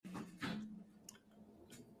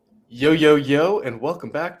Yo, yo, yo, and welcome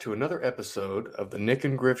back to another episode of the Nick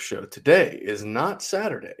and Griff Show. Today is not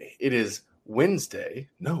Saturday. It is Wednesday.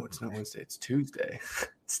 No, it's not Wednesday. It's Tuesday.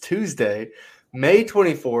 It's Tuesday, May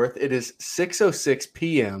 24th. It is 6:06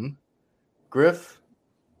 p.m. Griff,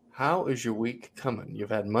 how is your week coming? You've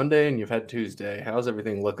had Monday and you've had Tuesday. How's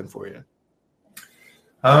everything looking for you?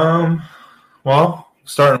 Well,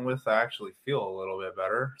 starting with, I actually feel a little bit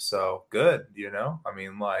better. So good,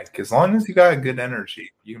 as long as you got good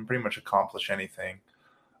energy, you can pretty much accomplish anything.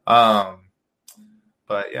 But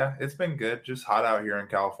yeah, it's been good. Just hot out here in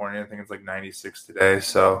California. I think it's like 96 today.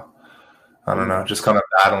 So I don't know, just kind of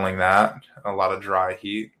battling that. A lot of dry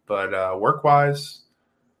heat. But work-wise,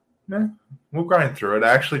 we'll grind through it.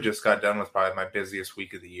 I actually just got done with probably my busiest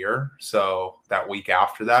week of the year. So that week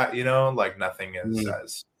after that, nothing is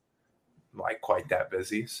as quite that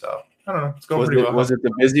busy. So I don't know. It's going pretty well. Was it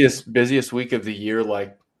the busiest week of the year?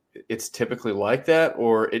 Like it's typically like that,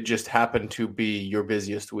 or it just happened to be your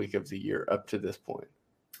busiest week of the year up to this point?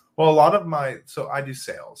 Well, a lot of so I do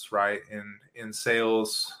sales, right? In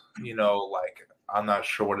sales, I'm not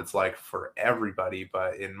sure what it's like for everybody,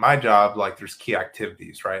 but in my job, there's key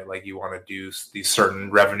activities, right? Like you want to do these certain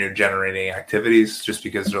revenue generating activities just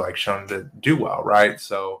because they're shown to do well, right?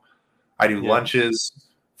 So I do lunches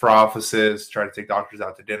for offices, try to take doctors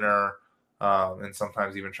out to dinner, and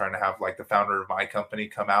sometimes even trying to have the founder of my company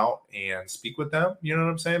come out and speak with them. You know what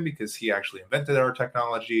I'm saying? Because he actually invented our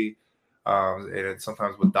technology. And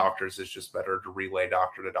sometimes with doctors, it's just better to relay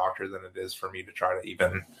doctor to doctor than it is for me to try to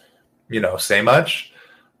even, say much.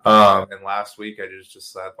 And last week I just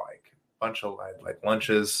had a bunch of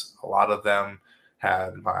lunches. A lot of them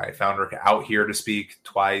had my founder out here to speak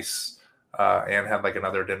twice. And had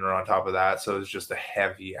another dinner on top of that. So it was just a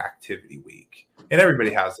heavy activity week. And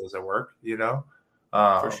everybody has those at work,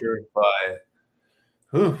 For sure. But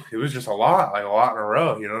it was just a lot in a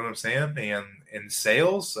row, you know what I'm saying? And in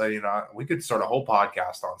sales, we could start a whole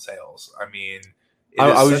podcast on sales. I mean,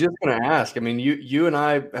 I was just going to ask. I mean, you and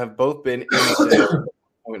I have both been in sales at one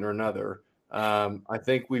point or another. I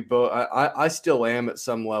think we both. I still am at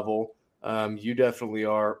some level. You definitely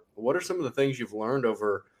are. What are some of the things you've learned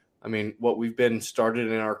over? I mean, what we've been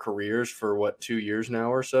started in our careers for 2 years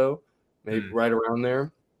now or so, maybe right around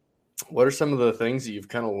there. What are some of the things that you've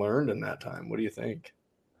kind of learned in that time? What do you think?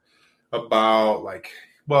 About I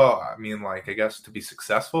guess to be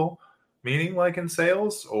successful, meaning in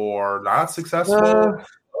sales or not successful?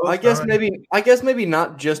 I guess maybe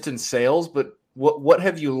not just in sales, but what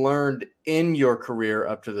have you learned in your career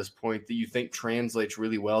up to this point that you think translates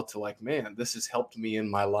really well to man, this has helped me in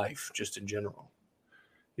my life just in general?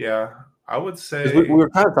 Yeah, I would say we were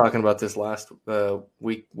kind of talking about this last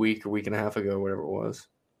week or week and a half ago, whatever it was.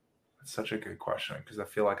 It's such a good question because I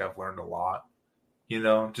feel like I've learned a lot,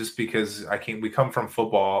 just because we come from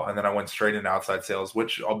football and then I went straight into outside sales,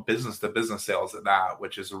 which business to business sales at that,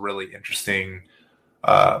 which is a really interesting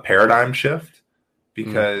paradigm shift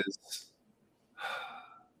because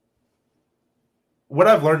what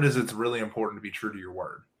I've learned is it's really important to be true to your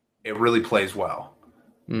word. It really plays well.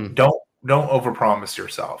 Don't overpromise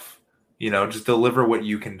yourself, just deliver what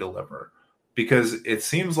you can deliver, because it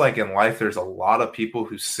seems like in life, there's a lot of people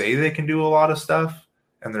who say they can do a lot of stuff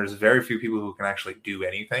and there's very few people who can actually do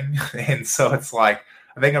anything. And so it's I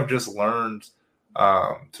think I've just learned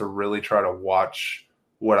to really try to watch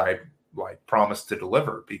what I promise to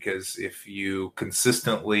deliver, because if you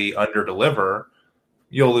consistently under deliver,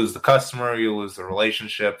 you'll lose the customer, you'll lose the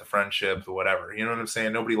relationship, the friendship, the whatever, you know what I'm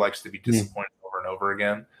saying? Nobody likes to be disappointed over and over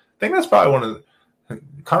again. I think that's probably one of the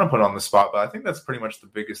kind of put on the spot, but I think that's pretty much the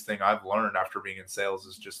biggest thing I've learned after being in sales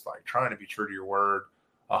is just trying to be true to your word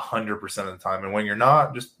 100% of the time. And when you're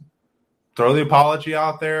not, just throw the apology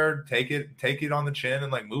out there, take it on the chin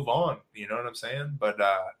and move on. You know what I'm saying? But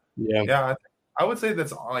I would say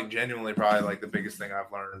that's genuinely probably the biggest thing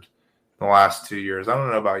I've learned in the last 2 years. I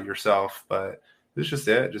don't know about yourself, but it's just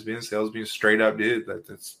it. Just being in sales, being straight up, dude.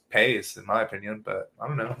 That's pays, in my opinion. But I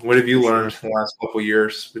don't know. What have you learned in the last couple of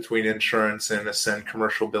years between insurance and Ascend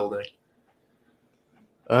Commercial Building?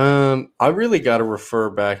 I really got to refer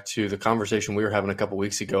back to the conversation we were having a couple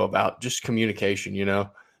weeks ago about just communication.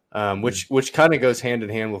 Which kind of goes hand in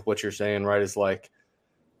hand with what you're saying, right? Is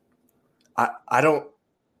I don't.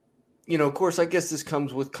 Of course, I guess this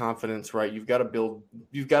comes with confidence, right? You've got to build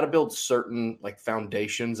certain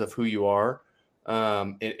foundations of who you are.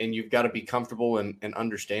 And you've got to be comfortable and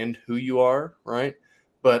understand who you are, right?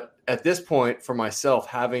 But at this point, for myself,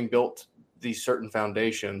 having built these certain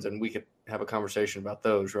foundations, and we could have a conversation about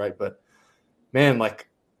those, right? But man,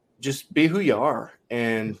 just be who you are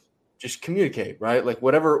and just communicate, right?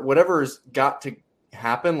 Whatever's got to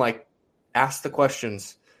happen, ask the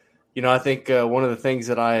questions, I think one of the things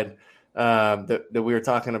that I had that we were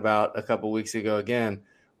talking about a couple weeks ago again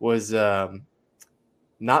was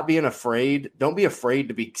not being afraid. Don't be afraid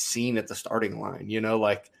to be seen at the starting line.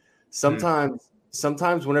 Like sometimes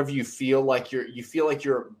whenever you feel like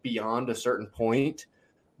you're beyond a certain point,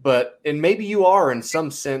 and maybe you are in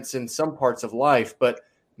some sense in some parts of life, but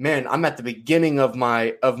man, I'm at the beginning of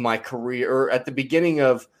my career, or at the beginning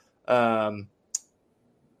of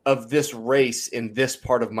this race in this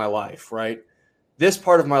part of my life, right? This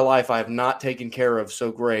part of my life I have not taken care of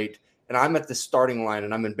so great, and I'm at the starting line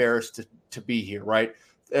and I'm embarrassed to be here, right?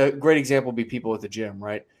 A great example would be people at the gym,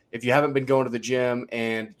 right? If you haven't been going to the gym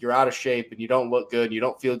and you're out of shape and you don't look good, and you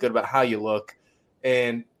don't feel good about how you look,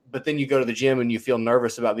 but then you go to the gym and you feel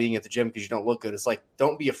nervous about being at the gym because you don't look good. It's like,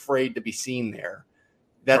 don't be afraid to be seen there.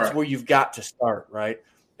 That's right. Where you've got to start, right?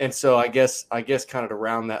 And so I guess kind of to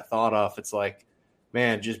round that thought off, it's like,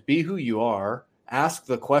 man, just be who you are. Ask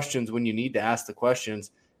the questions when you need to ask the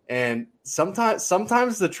questions. And sometimes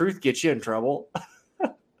the truth gets you in trouble.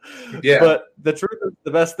 Yeah. But the truth is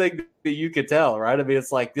the best thing that you could tell, right? I mean,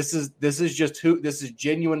 it's like, this is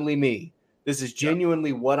genuinely me. This is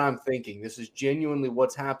genuinely what I'm thinking. This is genuinely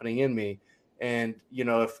what's happening in me. And,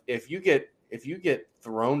 if you get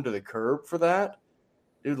thrown to the curb for that,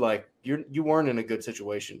 dude, like you weren't in a good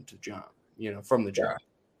situation to jump, from the jump.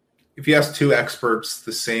 If you ask two experts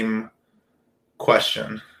the same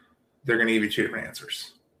question, they're going to give you two different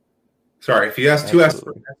answers. Sorry, if you ask two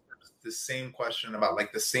experts the same question about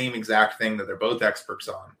like the same exact thing that they're both experts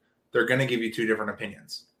on, they're going to give you two different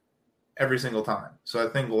opinions every single time. So I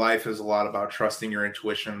think life is a lot about trusting your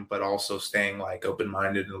intuition, but also staying like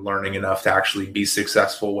open-minded and learning enough to actually be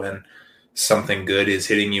successful when something good is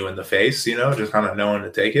hitting you in the face, just kind of knowing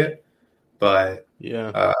to take it. But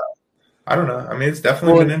yeah, I don't know. I mean, it's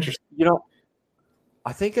definitely been interesting.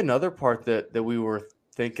 I think another part that we were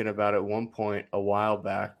thinking about at one point a while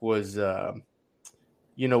back was,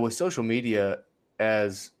 with social media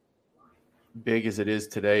as big as it is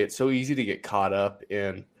today, it's so easy to get caught up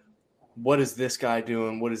in what is this guy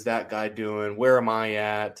doing? What is that guy doing? Where am I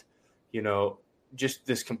at? Just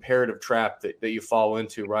this comparative trap that you fall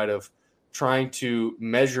into, right? Of trying to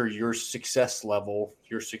measure your success level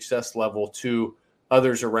to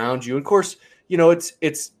others around you. And of course,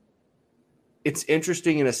 it's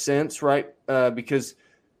interesting in a sense, right? Because,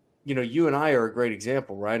 you and I are a great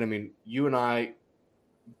example, right? I mean, you and I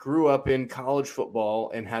grew up in college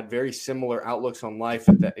football and had very similar outlooks on life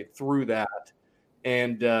through that.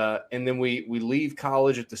 And then we leave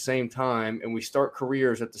college at the same time and we start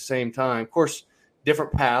careers at the same time. Of course,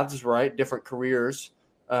 different paths, right? Different careers,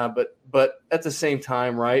 but at the same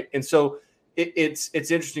time, right? And so it's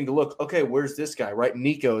interesting to look, okay, where's this guy, right?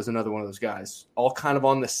 Nico is another one of those guys, all kind of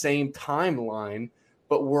on the same timeline,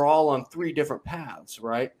 but we're all on three different paths,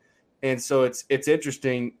 right? And so it's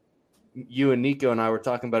interesting. You and Nico and I were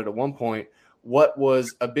talking about it at one point. What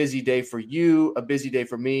was a busy day for you, a busy day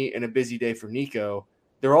for me, and a busy day for Nico?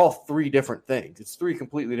 They're all three different things. It's three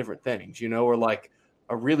completely different things, or like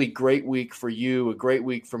a really great week for you, a great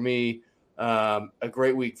week for me, a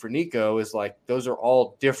great week for Nico is like, those are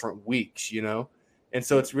all different weeks, And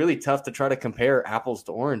so it's really tough to try to compare apples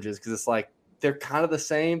to oranges because it's like, they're kind of the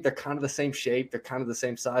same. They're kind of the same shape. They're kind of the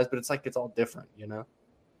same size, but it's like, it's all different,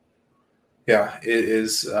 Yeah, it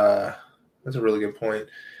is. That's a really good point.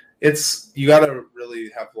 You got to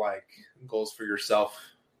really have like goals for yourself,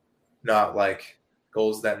 not like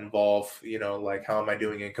goals that involve, like how am I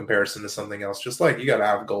doing in comparison to something else? Just like you got to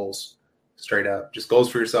have goals straight up, just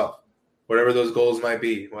goals for yourself, whatever those goals might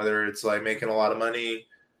be, whether it's like making a lot of money,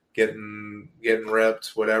 getting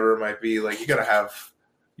ripped, whatever it might be. Like you got to have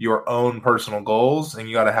your own personal goals and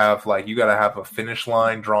you got to have a finish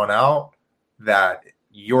line drawn out that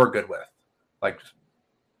you're good with. Like,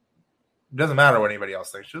 it doesn't matter what anybody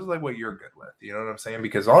else thinks, just like what you're good with. You know what I'm saying?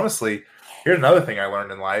 Because honestly, here's another thing I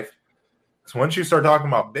learned in life. So once you start talking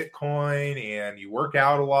about Bitcoin and you work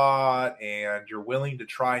out a lot and you're willing to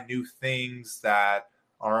try new things that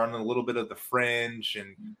are on a little bit of the fringe,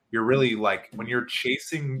 and you're really like, when you're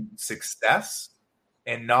chasing success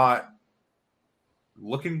and not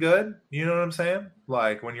looking good, you know what I'm saying?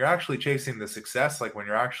 Like when you're actually chasing the success, like when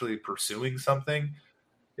you're actually pursuing something,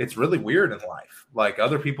 it's really weird in life. Like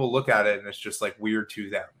other people look at it and it's just like weird to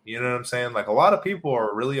them. You know what I'm saying? Like a lot of people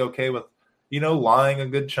are really okay with, lying a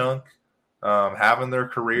good chunk, having their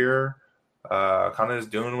career, kind of just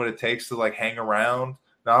doing what it takes to like hang around.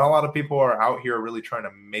 Not a lot of people are out here really trying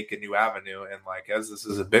to make a new avenue. And like, as this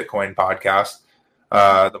is a Bitcoin podcast,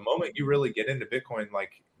 the moment you really get into Bitcoin,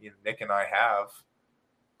 like Nick and I have,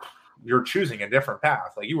 you're choosing a different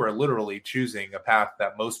path. Like you are literally choosing a path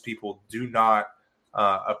that most people do not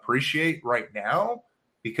appreciate right now,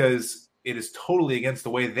 because it is totally against the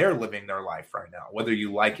way they're living their life right now, whether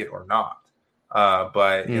you like it or not.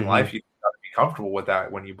 But in life, you got to be comfortable with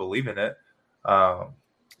that when you believe in it.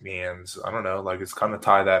 And I don't know, like, it's kind of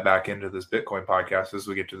tie that back into this Bitcoin podcast as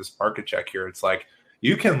we get to this market check here. It's like,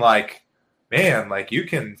 you can you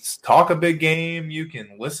can talk a big game, you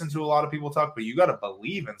can listen to a lot of people talk, but you got to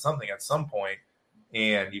believe in something at some point,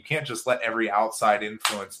 and you can't just let every outside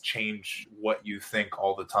influence change what you think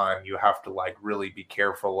all the time. You have to like really be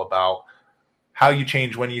careful about how you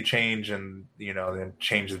change, when you change, and the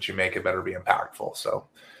change that you make, it better be impactful. So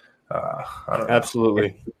I don't know.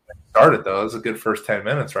 Absolutely. Started though. It was a good first 10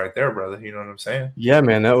 minutes right there, brother. You know what I'm saying? Yeah,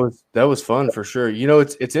 man, that was fun for sure.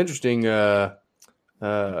 It's interesting.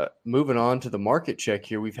 Moving on to the market check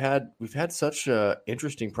here, we've had such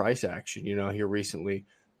interesting price action, here recently.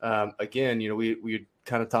 Again, we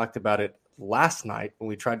kind of talked about it last night when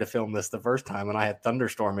we tried to film this the first time, and I had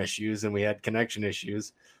thunderstorm issues and we had connection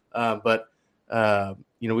issues. But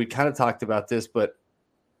we kind of talked about this, but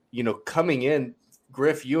coming in,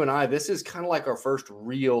 Griff, you and I, this is kind of like our first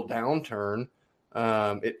real downturn.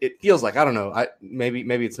 It feels like, I don't know,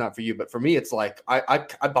 maybe it's not for you, but for me, it's like I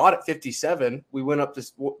bought at 57. We went up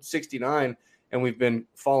to 69, and we've been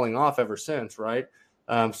falling off ever since, right?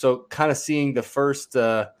 So kind of seeing the first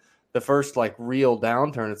like real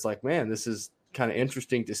downturn, it's like, man, this is kind of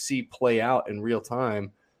interesting to see play out in real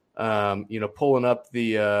time. Pulling up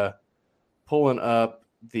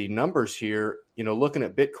the numbers here, looking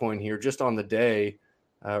at Bitcoin here just on the day,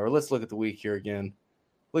 or let's look at the week here again.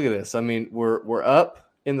 Look at this. I mean, we're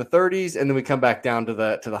up in the 30s, and then we come back down to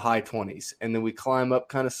the high 20s, and then we climb up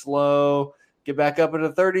kind of slow, get back up into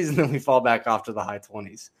the 30s, and then we fall back off to the high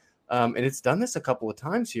 20s. And it's done this a couple of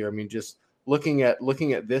times here. I mean, just looking at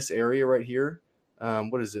this area right here.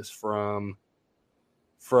 What is this from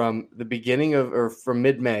the beginning of, or from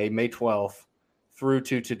mid-May, May 12th through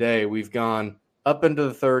to today? We've gone up into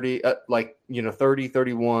the 30, 30,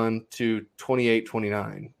 31 to 28,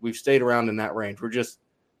 29. We've stayed around in that range. We're just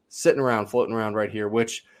sitting around, floating around right here,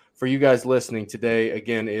 which for you guys listening today,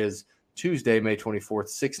 again, is Tuesday, May 24th,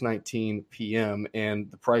 6:19 p.m.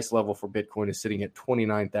 And the price level for Bitcoin is sitting at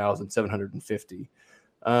 29,750.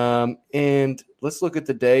 And let's look at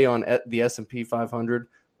the day on the S&P 500.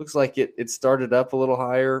 Looks like it started up a little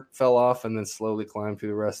higher, fell off, and then slowly climbed through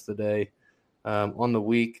the rest of the day. On the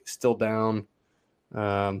week, still down.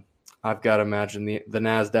 I've got to imagine the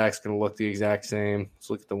NASDAQ's going to look the exact same. Let's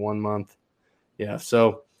look at the 1 month. Yeah,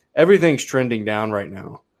 so everything's trending down right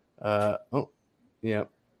now.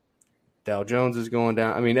 Dow Jones is going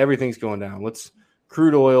down. I mean, everything's going down.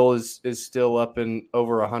 Crude oil is still up in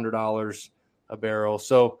over $100 a barrel.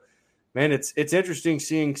 So, man, it's interesting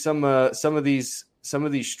seeing some of these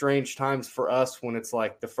strange times for us when it's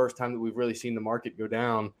like the first time that we've really seen the market go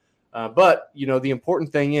down. But the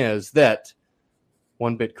important thing is that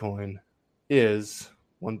one Bitcoin is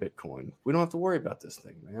one Bitcoin. We don't have to worry about this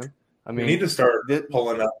thing, man. I mean, we need to start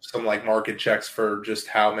pulling up some like market checks for just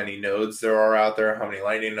how many nodes there are out there, how many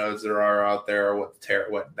Lightning nodes there are out there, what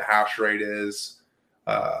the hash rate is.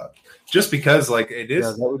 Just because like it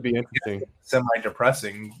is, that would be interesting.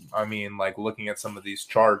 Semi-depressing. I mean, like looking at some of these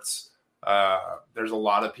charts, there's a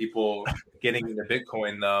lot of people getting into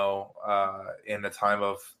Bitcoin though in a time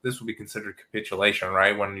of, this would be considered capitulation,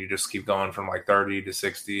 right? When you just keep going from like 30 to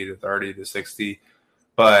 60 to 30 to 60.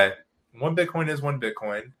 But one Bitcoin is one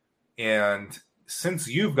Bitcoin. And since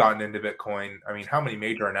you've gotten into Bitcoin, I mean, how many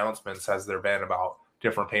major announcements has there been about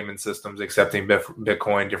different payment systems accepting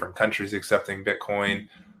Bitcoin, different countries accepting Bitcoin?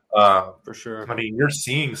 For sure. I mean, you're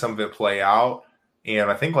seeing some of it play out. And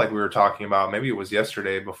I think like we were talking about, maybe it was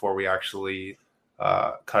yesterday before we actually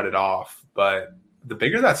cut it off. But the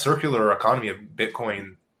bigger that circular economy of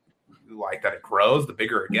Bitcoin, like that it grows, the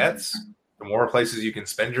bigger it gets, the more places you can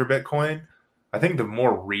spend your Bitcoin. I think the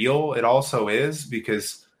more real it also is,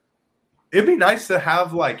 because it'd be nice to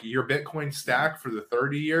have like your Bitcoin stack for the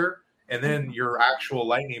 30 year and then your actual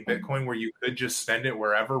Lightning Bitcoin where you could just spend it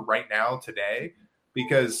wherever right now today,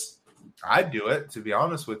 because I'd do it, to be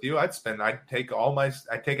honest with you. I'd take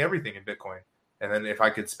everything in Bitcoin. And then if I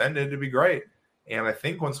could spend it, it'd be great. And I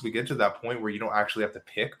think once we get to that point where you don't actually have to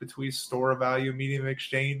pick between store of value, medium of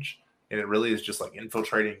exchange, and it really is just like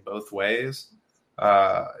infiltrating both ways,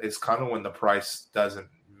 it's kind of when the price doesn't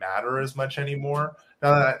matter as much anymore.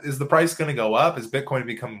 Now, is the price going to go up? Is Bitcoin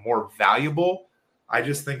become more valuable? I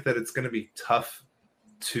just think that it's going to be tough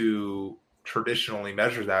to traditionally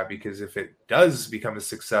measure that, because if it does become as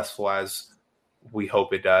successful as we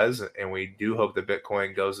hope it does, and we do hope that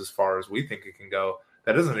Bitcoin goes as far as we think it can go,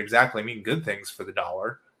 that doesn't exactly mean good things for the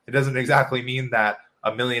dollar. It doesn't exactly mean that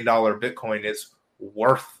 $1 million Bitcoin is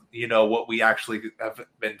worth, what we actually have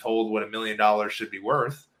been told what $1 million should be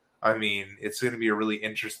worth. I mean, it's going to be a really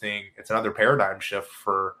interesting, it's another paradigm shift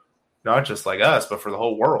for not just like us, but for the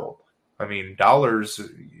whole world. I mean, dollars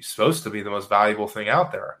is supposed to be the most valuable thing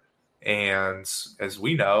out there. And as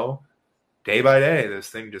we know, day by day, this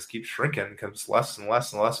thing just keeps shrinking, becomes less and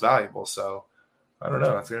less and less valuable. So I don't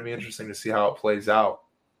know. It's going to be interesting to see how it plays out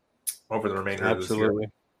over the remainder of this year.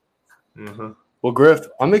 Mm-hmm. Well, Griff,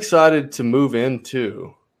 I'm excited to move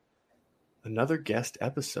into another guest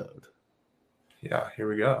episode. Yeah, here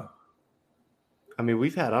we go. I mean,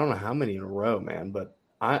 we've had, I don't know how many in a row, man, but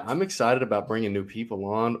I'm excited about bringing new people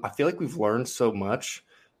on. I feel like we've learned so much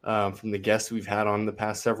from the guests we've had on the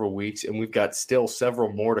past several weeks, and we've got still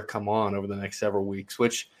several more to come on over the next several weeks,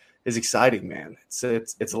 which is exciting, man.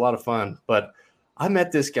 It's a lot of fun. But I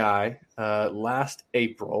met this guy this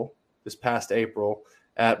past April,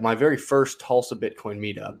 at my very first Tulsa Bitcoin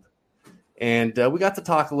meetup. And we got to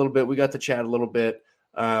talk a little bit. We got to chat a little bit.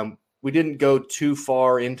 We didn't go too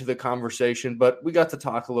far into the conversation, but we got to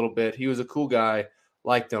talk a little bit. He was a cool guy,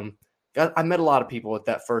 liked him. I met a lot of people at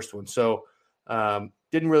that first one, so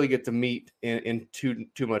didn't really get to meet in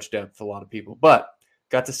too much depth a lot of people, but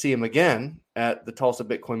got to see him again at the Tulsa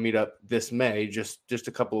Bitcoin meetup this May, just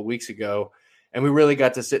a couple of weeks ago, and we really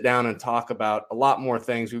got to sit down and talk about a lot more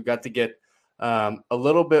things. We've got to get a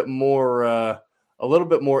little bit more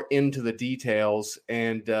into the details,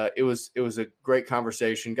 and it was a great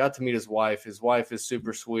conversation. Got to meet his wife. His wife is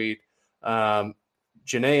super sweet.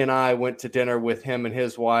 Janae and I went to dinner with him and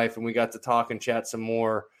his wife, and we got to talk and chat some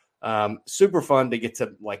more. Super fun to get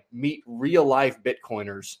to meet real life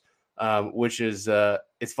Bitcoiners, which is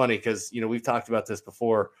it's funny because we've talked about this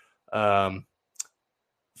before.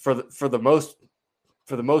 For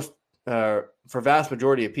vast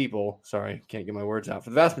majority of people, sorry, can't get my words out. For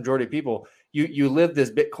the vast majority of people, you live this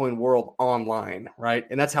Bitcoin world online, right?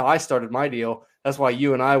 And that's how I started my deal. That's why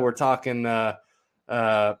you and I were talking on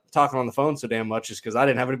the phone so damn much, is because I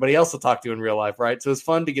didn't have anybody else to talk to in real life, right? So it's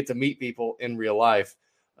fun to get to meet people in real life.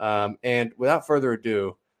 And without further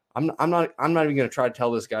ado, I'm not even going to try to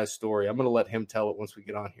tell this guy's story. I'm going to let him tell it once we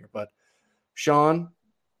get on here. But Sean,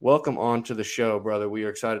 welcome on to the show, brother. We are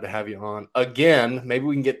excited to have you on again. Maybe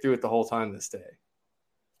we can get through it the whole time this day.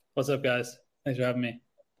 What's up, guys? Thanks for having me.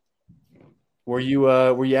 Were you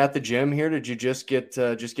at the gym here? Did you just get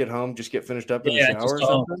home, just get finished up in the shower or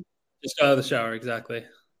something? Just got out of the shower, exactly.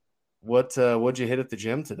 What'd you hit at the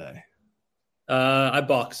gym today? I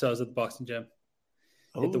boxed, so I was at the boxing gym.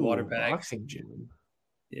 Hit the water bag. Boxing gym.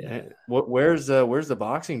 Yeah. Where's the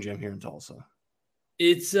boxing gym here in Tulsa?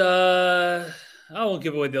 It's I won't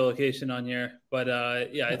give away the location on here, but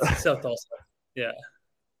yeah, it's South Tulsa. Yeah.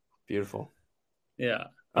 Beautiful. Yeah.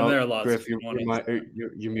 I'm there a lot. Griff,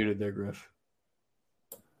 you're muted there, Griff.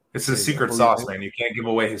 It's a secret sauce, man. You can't give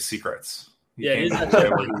away his secrets. Yeah,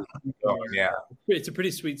 it's a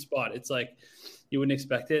pretty sweet spot. It's like you wouldn't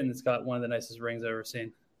expect it, and it's got one of the nicest rings I've ever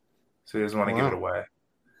seen. So he doesn't want to give it away.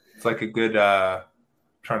 It's like a good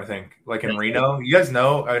trying to think, like in Reno. You guys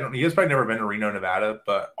know, you guys probably never been to Reno, Nevada,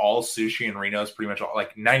 but all sushi in Reno is pretty much all,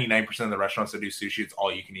 like 99% of the restaurants that do sushi, it's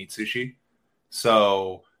all you can eat sushi.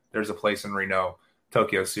 So there's a place in Reno,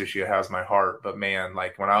 Tokyo Sushi. It has my heart. But man,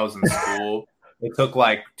 like when I was in school, it took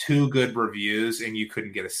like 2 good reviews and you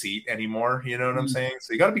couldn't get a seat anymore. You know what I'm saying?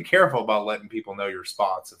 So you got to be careful about letting people know your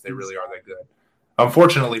spots if they really are that good.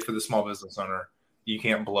 Unfortunately for the small business owner, you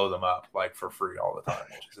can't blow them up like for free all the time.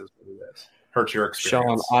 Which is what it is. Hurts your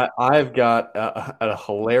experience. Sean, I've got a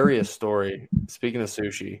hilarious story. Speaking of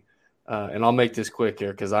sushi, and I'll make this quick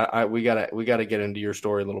here because we gotta get into your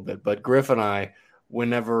story a little bit. But Griff and I,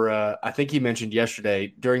 whenever I think he mentioned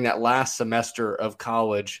yesterday during that last semester of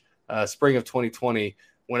college, spring of 2020,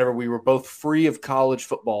 whenever we were both free of college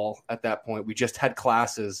football at that point, we just had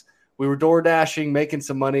classes. We were door dashing, making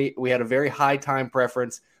some money. We had a very high time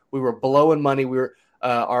preference. We were blowing money. We were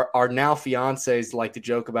our now fiancés like to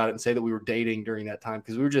joke about it and say that we were dating during that time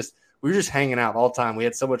because we were just hanging out all the time. We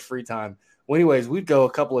had so much free time. Well, anyways, we'd go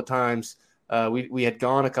a couple of times. We had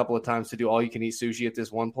gone a couple of times to do all you can eat sushi at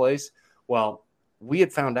this one place. Well, we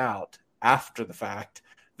had found out after the fact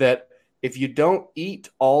that if you don't eat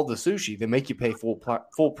all the sushi, they make you pay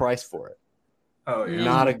full price for it. Oh, yeah.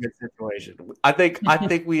 Not a good situation. I think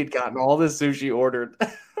we had gotten all this sushi ordered,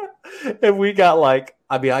 and we got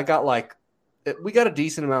we got a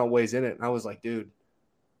decent amount of ways in it, and I was like, dude,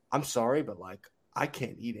 I'm sorry, but like I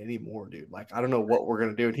can't eat any more, dude. Like I don't know what we're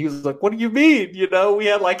gonna do. And he was like, what do you mean? You know, we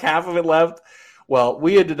had like half of it left. Well,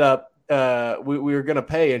 we ended up we were going to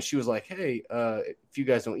pay, and she was like, hey, if you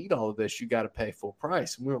guys don't eat all of this, you got to pay full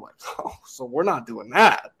price. And we were like, oh, so we're not doing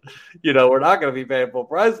that. We're not going to be paying full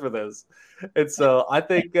price for this. And so I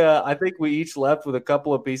think we each left with a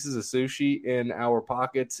couple of pieces of sushi in our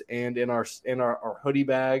pockets and in our hoodie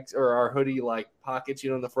bags, or our hoodie like pockets,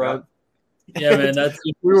 in the front. Yeah, man,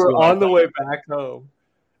 we were on the way back home,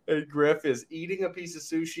 and Griff is eating a piece of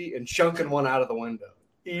sushi and chunking one out of the window.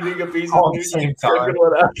 Eating a piece of sushi and chunking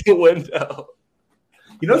one out the window.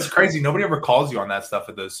 It's crazy. Nobody ever calls you on that stuff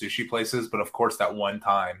at those sushi places, but of course, that one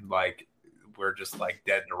time, like, we're just like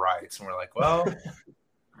dead to rights, and we're like, well,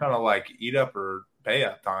 kind of like eat up or pay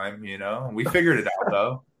up time, We figured it out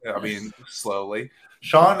though. I mean, slowly.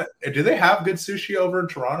 Sean, do they have good sushi over in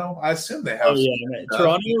Toronto? I assume they have. Oh yeah,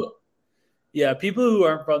 Toronto. Yeah, people who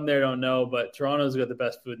aren't from there don't know, but Toronto's got the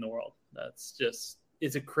best food in the world.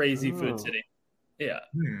 It's a crazy food city. Yeah.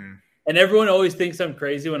 And everyone always thinks I'm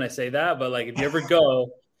crazy when I say that, but like if you ever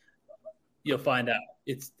go, you'll find out.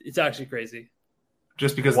 It's actually crazy.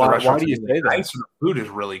 Just because why do you say that? Nice, the food is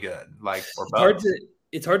really good. Like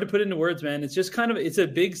it's hard to put into words, man. It's just it's a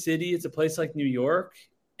big city. It's a place like New York,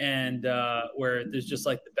 and where there's just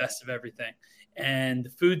like the best of everything. And the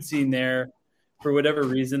food scene there, for whatever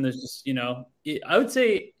reason, there's just, I would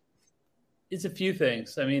say it's a few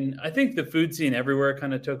things. I mean, I think the food scene everywhere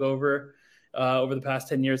kind of took over the past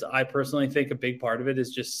 10 years. I personally think a big part of it is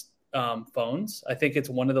just phones. I think it's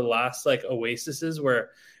one of the last like oases where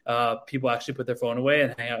people actually put their phone away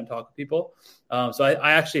and hang out and talk to people. So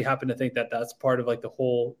I actually happen to think that that's part of like the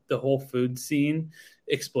whole food scene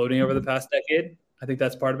exploding over the past decade. I think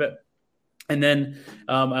that's part of it. And then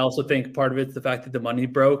I also think part of it's the fact that the money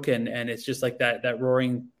broke, and it's just like that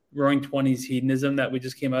roaring 20s hedonism that we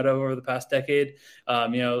just came out of over the past decade.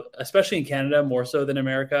 Especially in Canada, more so than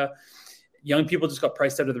America, young people just got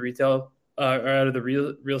priced out of the retail out of the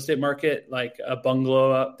real estate market. Like a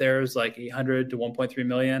bungalow up there is like $800,000 to $1.3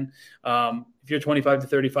 million. If you're 25 to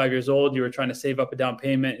 35 years old, you were trying to save up a down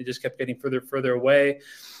payment. It just kept getting further away,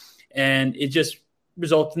 and it just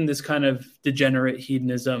resulted in this kind of degenerate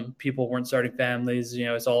hedonism. People weren't starting families.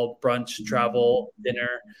 It's all brunch, travel,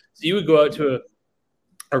 dinner. So you would go out to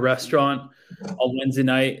a restaurant on Wednesday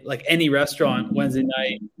night, like any restaurant, Wednesday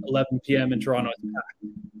night, 11 p.m. in Toronto, it's packed.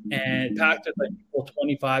 And packed with like people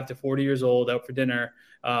 25 to 40 years old out for dinner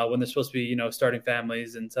when they're supposed to be, starting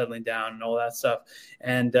families and settling down and all that stuff.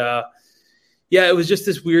 And it was just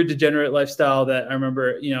this weird degenerate lifestyle that I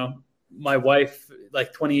remember, my wife,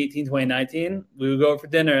 like 2018, 2019, we would go out for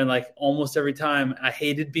dinner, and like almost every time, I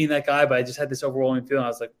hated being that guy, but I just had this overwhelming feeling. I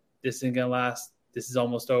was like, this isn't going to last. This is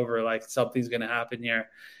almost over. Like something's going to happen here.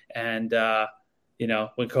 And,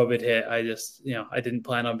 when COVID hit, I just, I didn't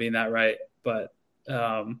plan on being that right. But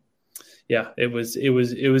it was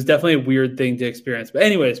definitely a weird thing to experience. But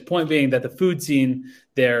anyways, point being that the food scene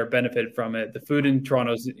there benefited from it. The food in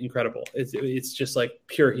Toronto is incredible. It's just like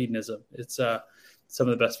pure hedonism. It's some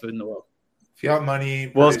of the best food in the world. Fiat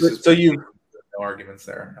money. Well, so you no arguments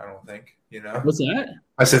there. I don't think. What's that?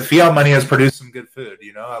 I said fiat money has produced some good food.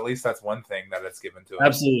 At least that's one thing that it's given to us.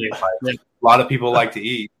 Absolutely. A lot of people like to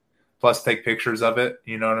eat, plus take pictures of it.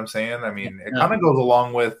 You know what I'm saying? I mean, it kind of goes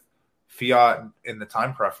along with fiat in the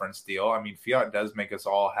time preference deal. I mean, fiat does make us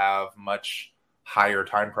all have much higher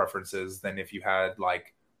time preferences than if you had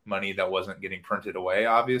like money that wasn't getting printed away,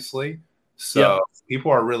 obviously. So people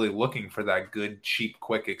are really looking for that good, cheap,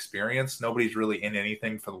 quick experience. Nobody's really in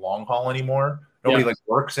anything for the long haul anymore. Nobody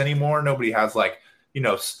works anymore. Nobody has I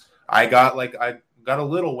got a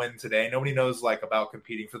little win today. Nobody knows about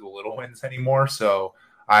competing for the little wins anymore. So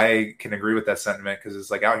I can agree with that sentiment, because it's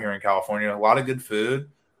like out here in California, a lot of good food,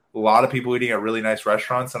 a lot of people eating at really nice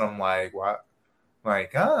restaurants. And I'm like, what? I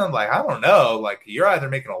don't know. Like, you're either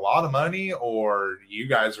making a lot of money, or you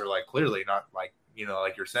guys are clearly not like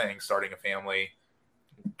you're saying, starting a family,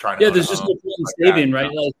 trying to there's just no point in saving,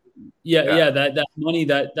 right? That money,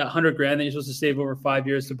 that $100,000 that you're supposed to save over 5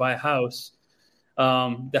 years to buy a house,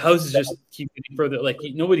 the houses just keep getting further. Like,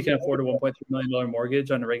 nobody can afford a $1.3 million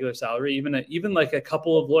mortgage on a regular salary. Even like a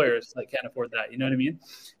couple of lawyers can't afford that. You know what I mean?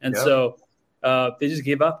 And so they just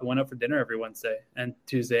gave up and went out for dinner every Wednesday and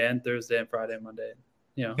Tuesday and Thursday and Friday and Monday.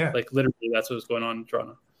 Like literally that's what was going on in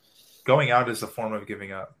Toronto. Going out is a form of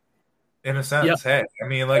giving up. In a sense, hey, I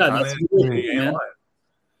mean, and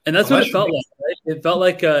that's what it felt like. Right? It felt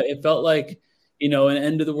like an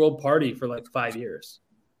end of the world party for like 5 years.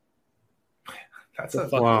 That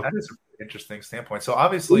is an interesting standpoint. So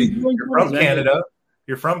obviously, you're from Canada.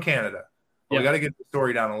 You're from Canada. Well, we got to get the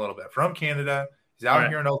story down a little bit. From Canada, he's out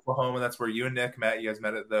here in Oklahoma. That's where you and Nick met. You guys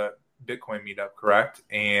met at the Bitcoin meetup, correct?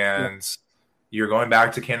 And You're going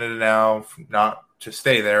back to Canada now, not to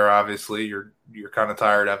stay there. Obviously, you're kind of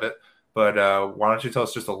tired of it. But why don't you tell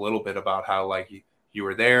us just a little bit about how like you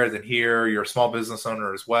were there, then here. You're a small business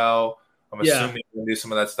owner as well. I'm assuming you can do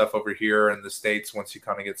some of that stuff over here in the States once you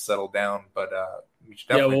kind of get settled down. But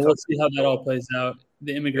we'll see how that all plays out.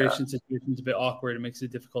 The immigration situation is a bit awkward. It makes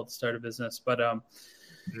it difficult to start a business. But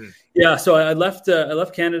so I left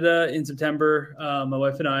Canada in September. My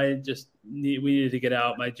wife and I we needed to get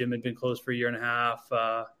out. My gym had been closed for a year and a half.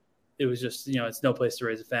 It was just, it's no place to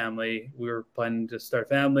raise a family. We were planning to start a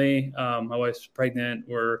family. My wife's pregnant.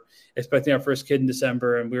 We're expecting our first kid in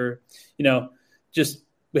December, and we were,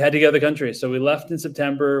 we had to get out of the country. So we left in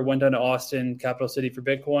September, went down to Austin, capital city for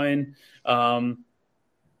Bitcoin.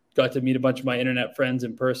 Got to meet a bunch of my internet friends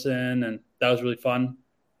in person, and that was really fun.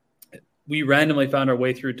 We randomly found our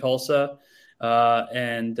way through Tulsa,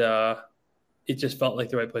 and it just felt like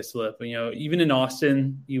the right place to live. But, even in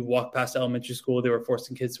Austin, you walk past elementary school, they were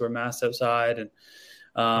forcing kids to wear masks outside. And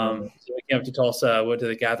so we came up to Tulsa, went to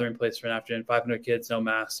the gathering place for an afternoon, 500 kids, no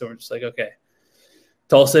masks. So we're just like, okay,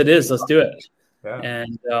 Tulsa it is, let's do it. Yeah.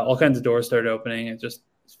 And all kinds of doors started opening. It just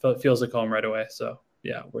feels like home right away. So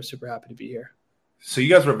yeah, we're super happy to be here. So you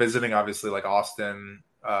guys were visiting, obviously, like Austin,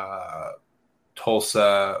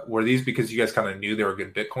 Tulsa. Were these because you guys kind of knew they were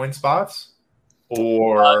good Bitcoin spots?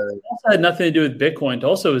 Or Tulsa had nothing to do with Bitcoin.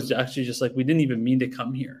 Tulsa was actually just like, we didn't even mean to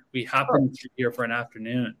come here. We happened to be here for an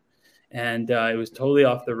afternoon, and it was totally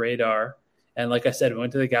off the radar. And like I said, we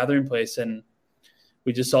went to the gathering place, and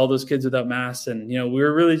we just saw those kids without masks. And, we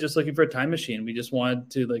were really just looking for a time machine. We just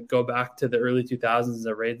wanted to like go back to the early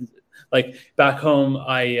 2000s. Like back home,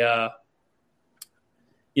 like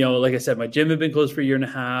I said, my gym had been closed for a year and a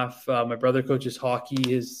half. My brother coaches hockey.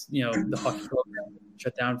 The hockey program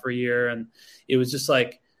shut down for a year. And it was just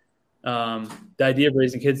like the idea of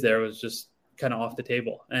raising kids there was just kind of off the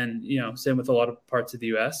table. And, same with a lot of parts of the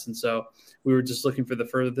U.S. And so we were just looking for the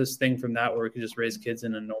furthest thing from that where we could just raise kids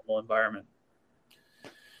in a normal environment.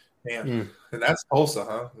 Man, and that's Tulsa,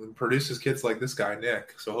 huh? It produces kids like this guy,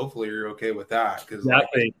 Nick. So hopefully you're okay with that.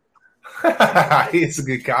 Exactly. He's a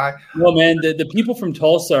good guy. Well, man, the people from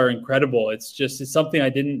Tulsa are incredible. It's something I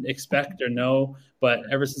didn't expect or know, but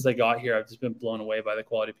ever since I got here, I've just been blown away by the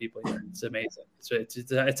quality of people here. It's amazing.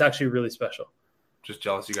 It's actually really special. Just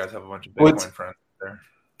jealous you guys have a bunch of Bitcoin friends there.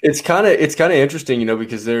 It's kind of interesting,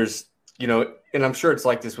 because there's, and I'm sure it's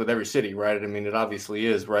like this with every city, right? I mean, it obviously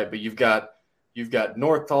is, right? But you've got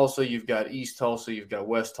North Tulsa, you've got East Tulsa, you've got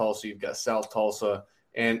West Tulsa, you've got South Tulsa.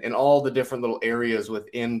 And all the different little areas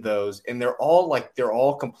within those. And they're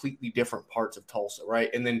all completely different parts of Tulsa, right?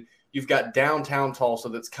 And then you've got downtown Tulsa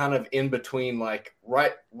that's kind of in between, like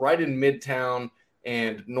right in Midtown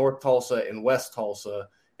and North Tulsa and West Tulsa.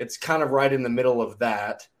 It's kind of right in the middle of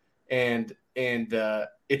that. And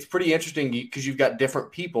it's pretty interesting because you've got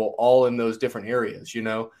different people all in those different areas,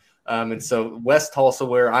 And so West Tulsa,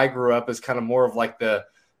 where I grew up, is kind of more of like the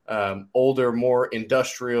older, more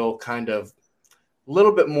industrial kind of, a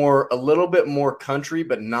little bit more country,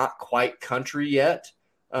 but not quite country yet.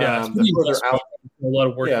 A lot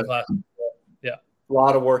of working class. Yeah, a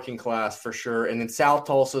lot of working class for sure. And then South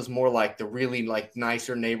Tulsa is more like the really like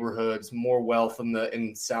nicer neighborhoods, more wealth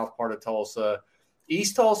in south part of Tulsa.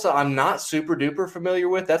 East Tulsa, I'm not super duper familiar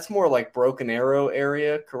with. That's more like Broken Arrow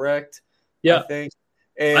area, correct? Yeah, I think.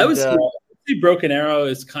 And I would say Broken Arrow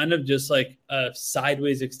is kind of just like a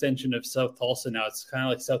sideways extension of South Tulsa now. It's kind of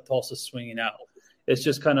like South Tulsa swinging out. It's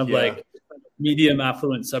just kind of like medium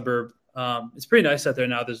affluent suburb. It's pretty nice out there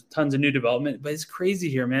now. There's tons of new development, but it's crazy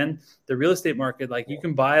here, man. The real estate market, like you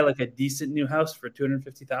can buy like a decent new house for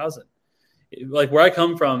 $250,000. Like where I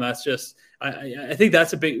come from, that's just, I think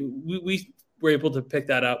that's a big, we were able to pick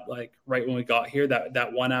that up like right when we got here,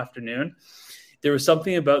 that one afternoon. There was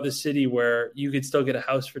something about the city where you could still get a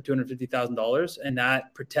house for $250,000, and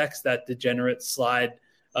that protects that degenerate slide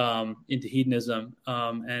into hedonism.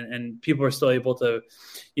 And people are still able to,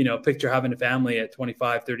 picture having a family at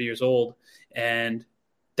 25, 30 years old. And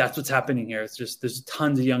that's what's happening here. It's just, there's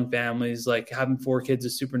tons of young families. Like having 4 kids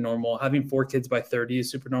is super normal. Having 4 kids by 30 is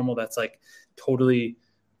super normal. That's like totally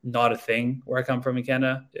not a thing where I come from in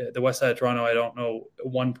Canada. The west side of Toronto, I don't know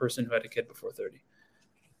one person who had a kid before 30.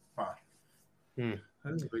 Wow.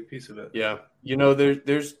 That's a big piece of it. Yeah.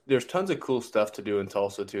 There's tons of cool stuff to do in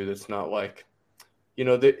Tulsa too. That's not like,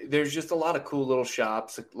 there's just a lot of cool little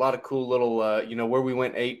shops, a lot of cool little, where we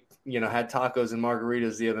went ate, had tacos and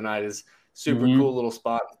margaritas the other night is super cool little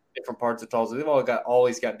spot, different parts of Tulsa. They've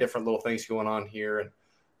always got different little things going on here.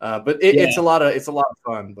 And, but it's a lot of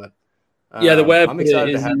fun, but the web I'm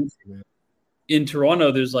excited to have in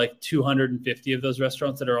Toronto. There's like 250 of those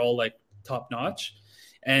restaurants that are all like top notch.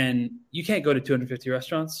 and you can't go to 250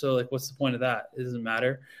 restaurants. So like, what's the point of that? It doesn't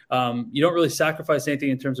matter. You don't really sacrifice anything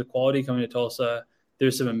in terms of quality coming to Tulsa.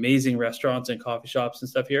 There's some amazing restaurants and coffee shops and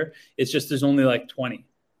stuff here. It's just, there's only like 20,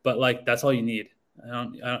 but like, that's all you need.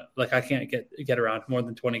 I can't get around more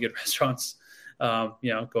than 20 good restaurants,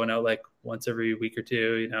 going out like once every week or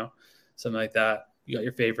two, something like that. You got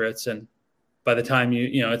your favorites. And by the time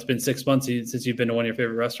it's been 6 months since you've been to one of your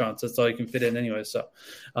favorite restaurants, that's all you can fit in anyway. So,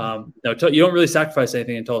 no, you don't really sacrifice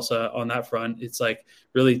anything in Tulsa on that front. It's like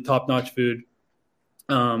really top-notch food,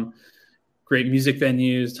 great music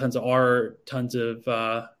venues, tons of art, tons of,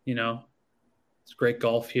 it's great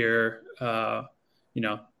golf here,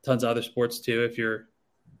 tons of other sports too. If you're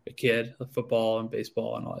a kid, like football and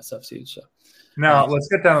baseball and all that stuff's huge. So now let's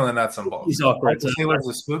get down to the nuts and bolts. Michael Saylor's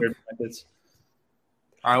a spook.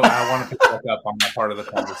 I want to pick back up on that part of the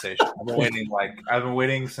conversation. I've been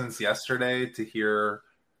waiting since yesterday to hear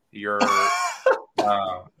your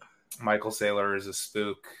Michael Saylor is a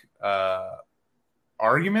spook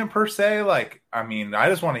argument per se. I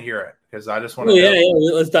just want to hear it because I just want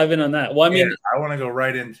to. Let's dive in on that. Well, I want to go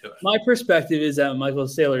right into it. My perspective is that Michael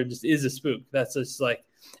Saylor just is a spook. That's just like,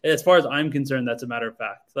 as far as I'm concerned, that's a matter of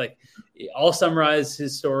fact. Like, I'll summarize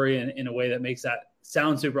his story in a way that makes that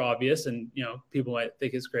sound super obvious, and people might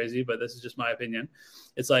think it's crazy, but this is just my opinion.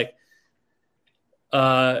 It's like,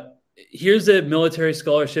 here's a military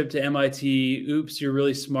scholarship to MIT. Oops, you're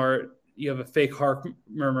really smart. You have a fake heart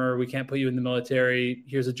murmur. We can't put you in the military.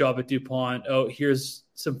 Here's a job at DuPont. Oh, here's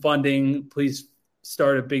some funding. Please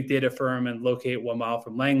start a big data firm and locate 1 mile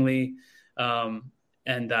from Langley. And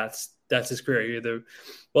that's his career. You're the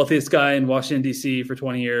wealthiest guy in Washington, D.C. for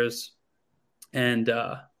 20 years. And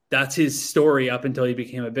that's his story up until he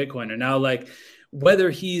became a Bitcoiner. Now, like, whether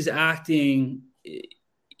he's acting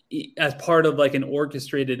as part of like an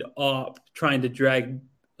orchestrated op trying to drag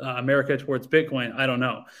America towards Bitcoin, I don't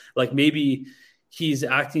know. Like, maybe he's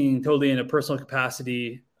acting totally in a personal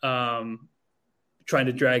capacity, trying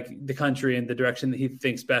to drag the country in the direction that he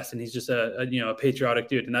thinks best, and he's just a patriotic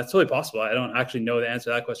dude, and that's totally possible. I don't actually know the answer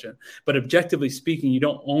to that question, but objectively speaking, you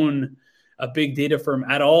don't own a big data firm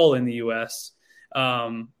at all in the U.S.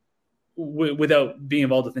 Without being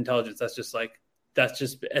involved with intelligence. That's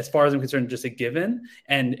just, as far as I'm concerned, just a given.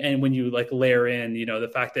 And when you like layer in,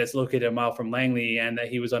 the fact that it's located a mile from Langley and that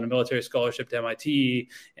he was on a military scholarship to MIT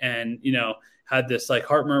and, had this like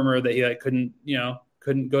heart murmur that he like couldn't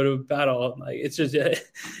go to battle. Like, it's just,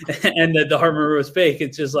 and that the heart murmur was fake.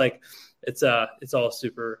 It's just like, it's all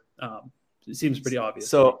super, it seems pretty obvious.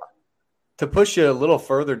 So to push you a little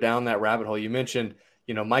further down that rabbit hole, you mentioned,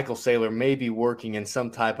 Michael Saylor may be working in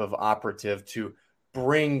some type of operative to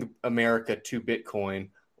bring America to Bitcoin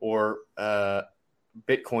or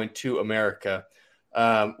Bitcoin to America.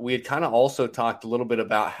 We had kind of also talked a little bit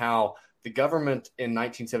about how the government in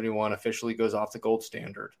 1971 officially goes off the gold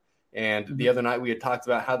standard. And the other night we had talked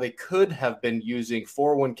about how they could have been using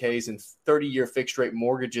 401ks and 30-year fixed rate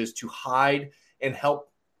mortgages to hide and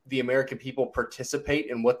help the American people participate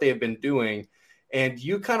in what they have been doing. And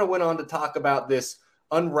you kind of went on to talk about this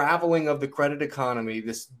unraveling of the credit economy,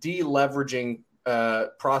 this deleveraging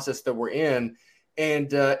process that we're in.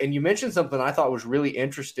 And you mentioned something I thought was really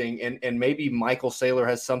interesting, and maybe Michael Saylor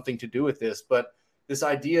has something to do with this, but this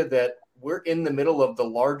idea that we're in the middle of the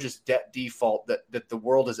largest debt default that the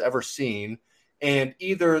world has ever seen. And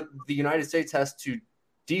either the United States has to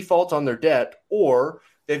default on their debt, or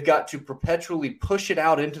they've got to perpetually push it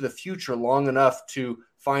out into the future long enough to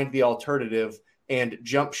find the alternative and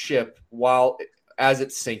jump ship as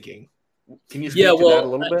it's sinking. Can you speak to that a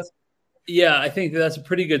little bit? Yeah, I think that's a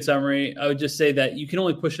pretty good summary. I would just say that you can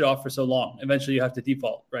only push it off for so long. Eventually you have to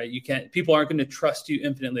default, right? You can't, people aren't going to trust you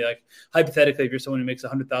infinitely. Like, hypothetically, if you're someone who makes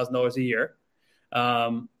 $100,000 a year,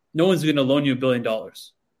 no one's going to loan you $1 billion,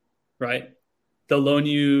 right? They'll loan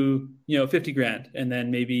you, 50 grand, and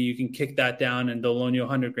then maybe you can kick that down and they'll loan you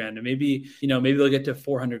 100 grand. And maybe they'll get to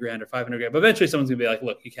 400 grand or 500 grand, but eventually someone's gonna be like,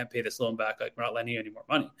 look, you can't pay this loan back. Like, we're not lending you any more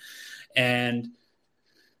money. And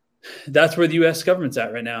that's where the U.S. government's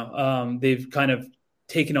at right now. They've kind of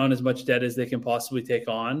taken on as much debt as they can possibly take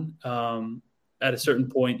on. At a certain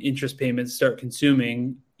point, interest payments start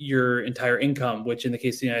consuming your entire income, which in the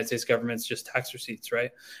case of the United States government is just tax receipts,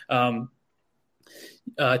 right?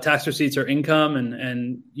 Tax receipts are income,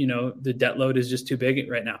 and the debt load is just too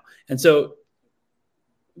big right now. And so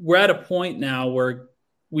we're at a point now where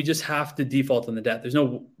we just have to default on the debt.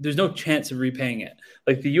 There's no chance of repaying it.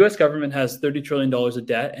 Like, the U.S. government has $30 trillion of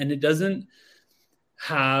debt, and it doesn't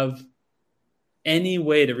have any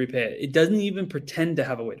way to repay it. It doesn't even pretend to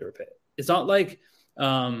have a way to repay it. It's not like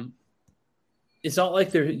it's not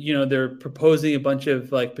like they're proposing a bunch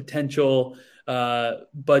of like potential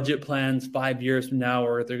budget plans 5 years from now,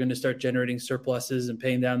 or they're going to start generating surpluses and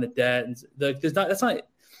paying down the debt. And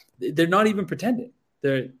they're not even pretending.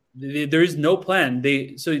 There is no plan.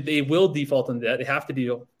 They will default on debt. They have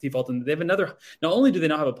to default on. They have another. Not only do they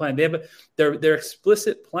not have a plan, they have their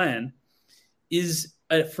explicit plan is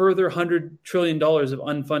a further $100 trillion of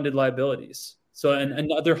unfunded liabilities. So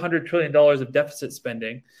another $100 trillion of deficit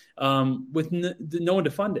spending with no one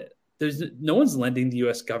to fund it. No one's lending the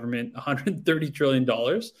U.S. government $130 trillion.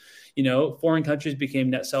 Foreign countries became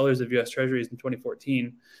net sellers of U.S. treasuries in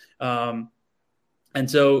 2014. And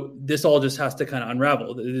so this all just has to kind of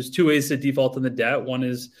unravel. There's two ways to default on the debt. One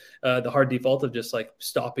is the hard default of just like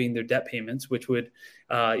stopping their debt payments, which would,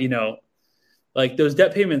 like those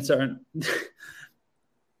debt payments aren't,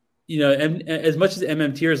 and as much as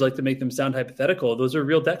MMTers like to make them sound hypothetical, those are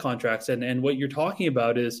real debt contracts. And what you're talking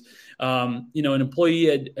about is, an employee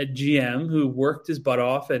at GM who worked his butt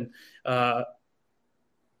off and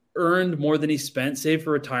earned more than he spent, saved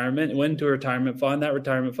for retirement, went into a retirement fund. That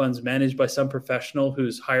retirement fund's managed by some professional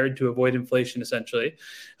who's hired to avoid inflation, essentially.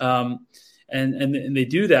 And they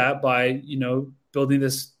do that by, building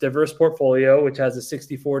this diverse portfolio, which has a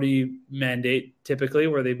 60-40 mandate typically,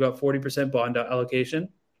 where they've got 40% bond allocation.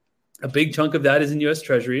 A big chunk of that is in U.S.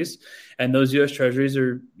 Treasuries, and those U.S. Treasuries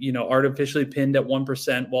are, artificially pinned at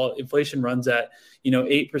 1%, while inflation runs at,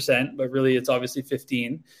 8%, but really it's obviously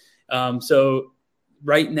 15. So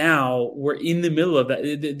right now we're in the middle of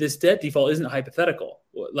that. This debt default isn't hypothetical.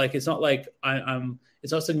 Like it's not like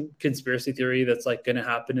it's not some conspiracy theory that's like going to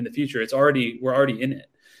happen in the future. We're already in it.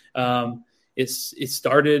 It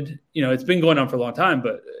started, it's been going on for a long time,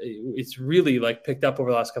 but it's really like picked up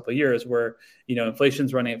over the last couple of years where,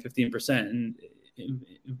 inflation's running at 15% and,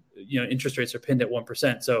 interest rates are pinned at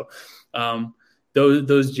 1%. So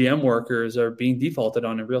those GM workers are being defaulted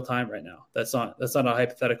on in real time right now. That's not a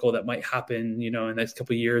hypothetical that might happen, in the next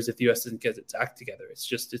couple of years if the U.S. doesn't get its act together.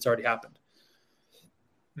 It's already happened.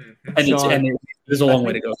 Mm-hmm. And there's a long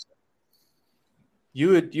way to go.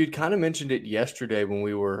 You'd kind of mentioned it yesterday when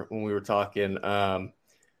we were talking.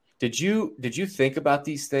 Did you think about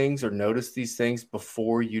these things or notice these things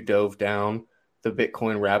before you dove down the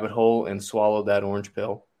Bitcoin rabbit hole and swallowed that orange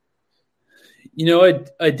pill?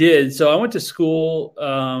 I did. So I went to school,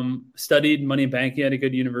 studied money and banking at a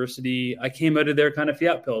good university. I came out of there kind of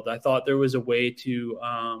fiat pilled. I thought there was a way to,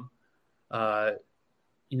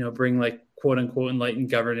 bring like quote unquote enlightened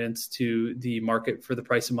governance to the market for the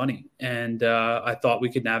price of money. And I thought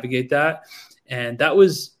we could navigate that. And that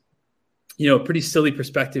was, a pretty silly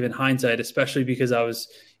perspective in hindsight, especially because I was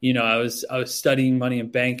studying money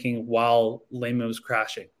and banking while Lehman was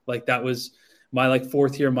crashing. Like that was my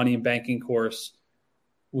fourth year money and banking course.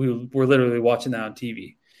 We were literally watching that on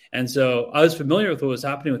TV. And so I was familiar with what was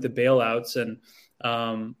happening with the bailouts. And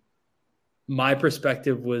my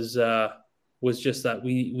perspective was just that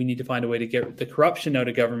we need to find a way to get the corruption out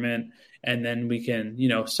of government, and then we can,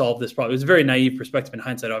 solve this problem. It was a very naive perspective in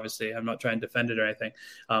hindsight, obviously. I'm not trying to defend it or anything.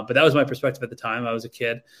 But that was my perspective at the time. I was a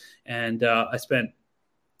kid, and I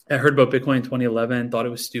heard about Bitcoin in 2011, thought it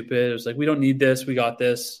was stupid. It was like, we don't need this. We got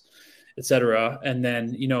this, et cetera. And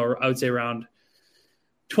then, I would say around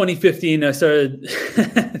 2015, I started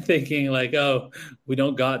thinking like, oh, we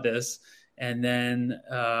don't got this. And then,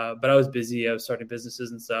 but I was busy. I was starting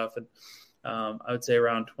businesses and stuff. And I would say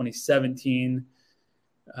around 2017,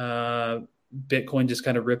 Bitcoin just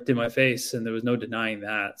kind of ripped in my face, and there was no denying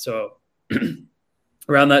that. So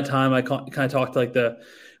around that time, I kind of talked to like the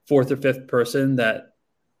fourth or fifth person that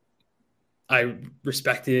I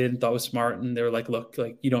respected and thought was smart. And they were like, look,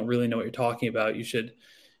 like, you don't really know what you're talking about. You should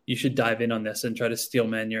dive in on this and try to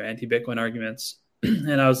steelman your anti-Bitcoin arguments.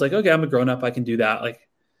 And I was like, okay, I'm a grown up. I can do that. Like,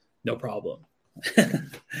 no problem.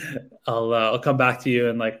 I'll come back to you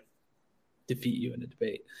and like defeat you in a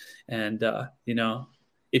debate. And,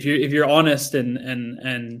 if you're honest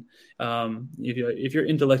and if you're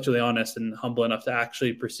intellectually honest and humble enough to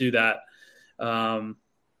actually pursue that, there's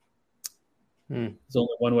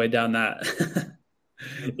only one way down that.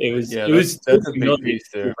 That's a big piece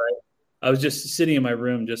there. Right? I was just sitting in my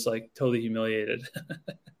room, just like totally humiliated.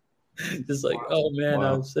 Just like, oh man,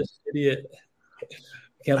 wow. I was such an idiot. I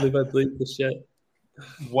can't believe I believed this shit.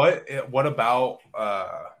 What about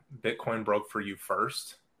Bitcoin broke for you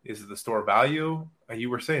first? Is it the store value? You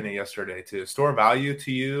were saying it yesterday too. Store value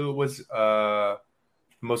to you was the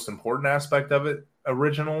most important aspect of it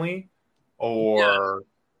originally, or? Yeah.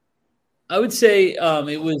 I would say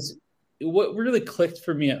it was what really clicked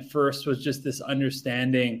for me at first was just this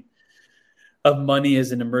understanding of money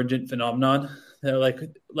as an emergent phenomenon. Like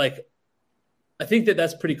I think that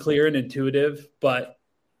that's pretty clear and intuitive, but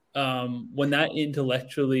when that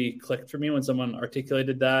intellectually clicked for me, when someone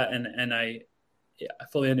articulated that and I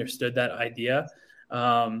fully understood that idea,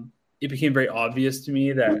 it became very obvious to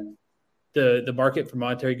me that the market for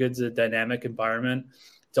monetary goods is a dynamic environment.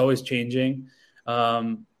 It's always changing.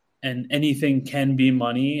 And anything can be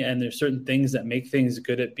money. And there's certain things that make things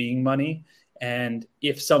good at being money. And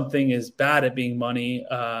if something is bad at being money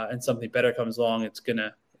and something better comes along, it's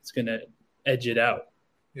gonna edge it out.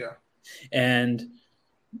 Yeah. And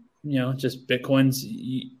just Bitcoin's.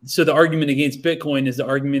 So the argument against Bitcoin is the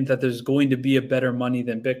argument that there's going to be a better money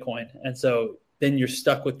than Bitcoin. And so then you're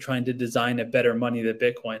stuck with trying to design a better money than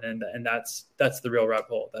Bitcoin. And that's the real rabbit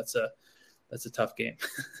hole. That's a tough game.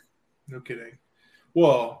 No kidding.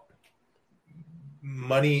 Well,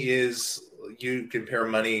 money is, you compare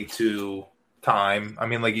money to time. I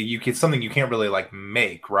mean, like it's something you can't really like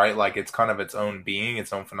make, right? Like it's kind of its own being,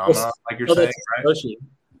 its own phenomenon, like you're saying, right? Satoshi.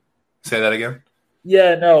 Say that again.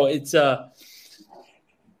 Yeah, no, it's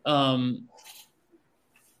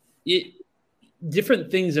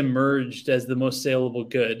different things emerged as the most saleable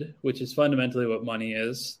good, which is fundamentally what money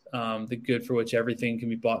is, the good for which everything can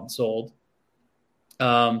be bought and sold.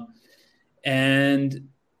 And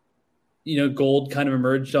gold kind of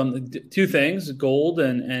emerged on the two things, gold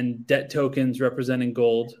and debt tokens representing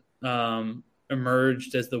gold,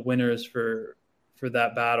 emerged as the winners for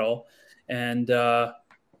that battle. And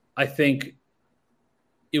I think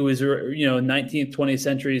it was, 19th, 20th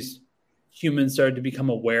centuries, humans started to become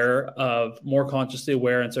more consciously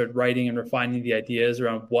aware, and started writing and refining the ideas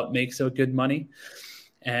around what makes a good money.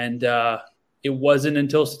 And it wasn't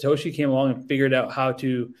until Satoshi came along and figured out how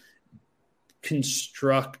to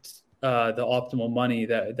construct the optimal money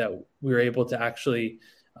that we were able to actually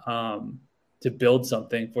to build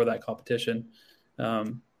something for that competition.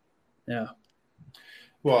 Yeah.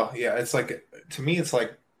 Well, yeah, it's like, to me, it's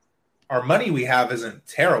like our money we have isn't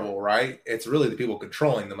terrible, right? It's really the people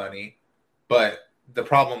controlling the money. But the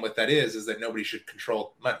problem with that is that nobody should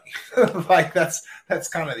control money. Like that's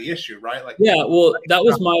kind of the issue, right? Like, yeah, well, that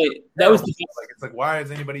was it's like, why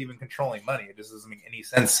is anybody even controlling money? It just doesn't make any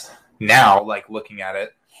sense now, like looking at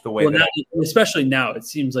it the way especially now, it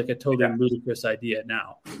seems like a totally ludicrous idea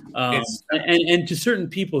now. And to certain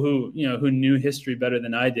people who knew history better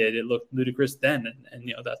than I did, it looked ludicrous then.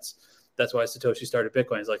 And that's why Satoshi started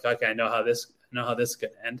Bitcoin. It's like, okay, I know how this is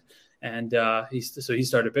going to end. And he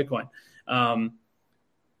started Bitcoin.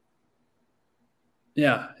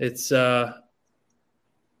 It's I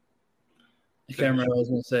can't remember what I was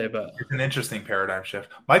going to say, but it's an interesting paradigm shift.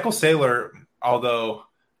 Michael Saylor, although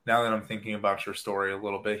now that I'm thinking about your story a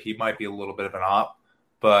little bit, he might be a little bit of an op,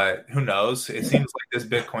 but who knows? It seems like this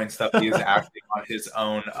Bitcoin stuff, he is acting on his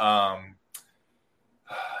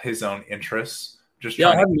own interests.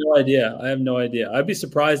 I have no idea. I'd be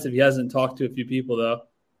surprised if he hasn't talked to a few people, though.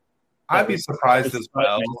 I'd be surprised as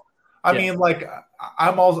well. I mean, like,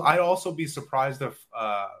 I'd also be surprised if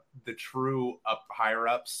the true higher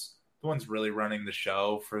ups, the ones really running the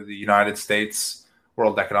show for the United States,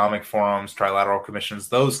 World Economic Forums, trilateral commissions,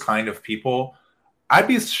 those kind of people, I'd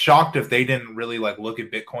be shocked if they didn't really like look at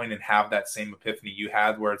Bitcoin and have that same epiphany you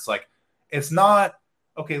had, where it's like, it's not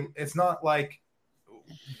like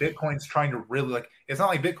Bitcoin's trying to really, like, it's not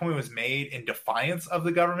like Bitcoin was made in defiance of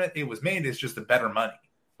the government. It was made as just a better money.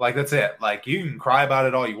 Like, that's it. Like, you can cry about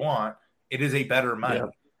it all you want. It is a better money. Yeah.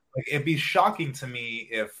 Like, it'd be shocking to me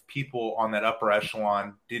if people on that upper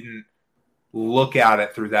echelon didn't look at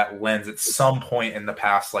it through that lens at some point in the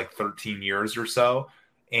past, like 13 years or so.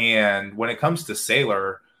 And when it comes to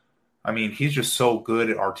Saylor, I mean, he's just so good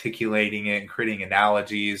at articulating it and creating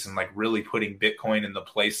analogies and like really putting Bitcoin in the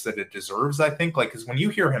place that it deserves, I think. Like, because when you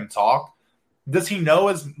hear him talk, does he know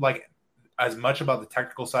as much about the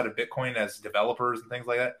technical side of Bitcoin as developers and things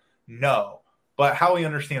like that? No. But how he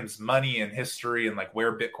understands money and history and like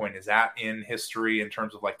where Bitcoin is at in history in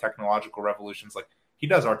terms of like technological revolutions, like he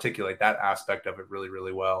does articulate that aspect of it really,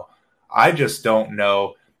 really well. I just don't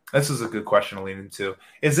know. This is a good question to lean into.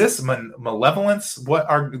 Is this malevolence? What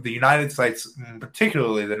are the United States,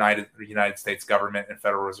 particularly the United States government and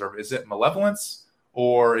Federal Reserve, is it malevolence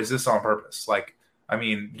or is this on purpose? Like, I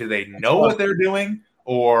mean, do they know what they're doing,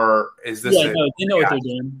 or is this? Yeah, no, they know what they're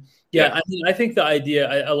doing. Yeah, I mean, I think the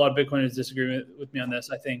idea, a lot of Bitcoiners disagree with me on this.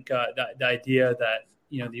 I think the idea that,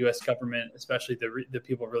 the U.S. government, especially the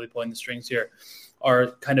people really pulling the strings here,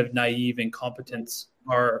 are kind of naive incompetents.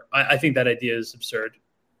 I think that idea is absurd.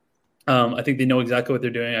 I think they know exactly what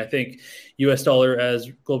they're doing. I think U.S. dollar as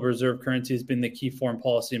global reserve currency has been the key foreign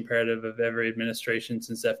policy imperative of every administration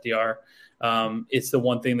since FDR. It's the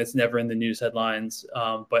one thing that's never in the news headlines,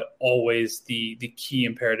 but always the key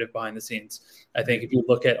imperative behind the scenes. I think if you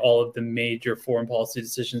look at all of the major foreign policy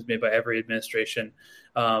decisions made by every administration,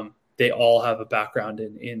 they all have a background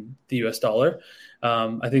in the U.S. dollar.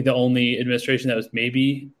 I think the only administration that was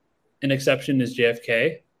maybe an exception is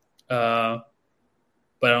JFK.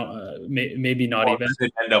 But maybe not even. It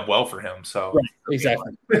didn't end up well for him. So right,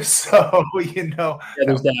 exactly. So yeah,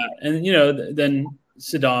 there's that, and then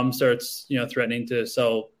Saddam starts threatening to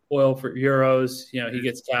sell oil for euros. He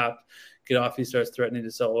gets capped. Gaddafi starts threatening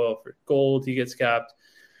to sell oil for gold. He gets capped.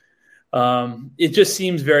 It just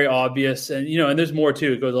seems very obvious, and and there's more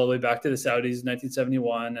too. It goes all the way back to the Saudis in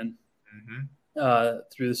 1971 and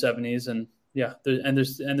through the 70s, and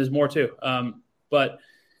there's more too. But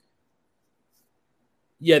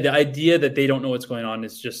yeah, the idea that they don't know what's going on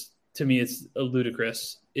is just, to me, it's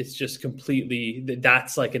ludicrous. It's just completely,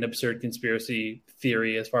 that's like an absurd conspiracy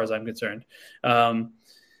theory as far as I'm concerned.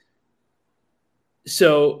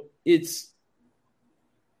 So it's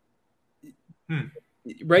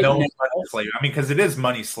right now. Slavery. I mean, because it is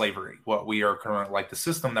money slavery. What we are currently, like the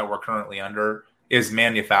system that we're currently under is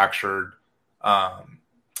manufactured. I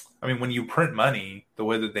mean, when you print money the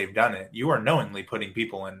way that they've done it, you are knowingly putting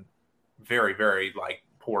people in very, very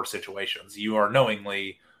poor situations. You are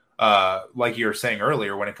knowingly, like you were saying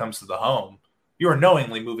earlier, when it comes to the home, you are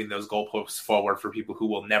knowingly moving those goalposts forward for people who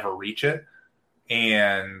will never reach it.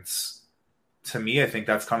 And to me, I think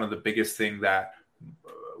that's kind of the biggest thing that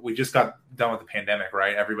we just got done with the pandemic,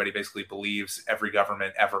 right? Everybody basically believes every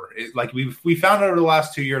government ever. We found out over the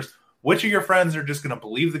last 2 years, which of your friends are just going to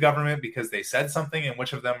believe the government because they said something, and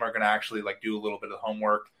which of them are going to actually do a little bit of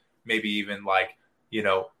homework, maybe even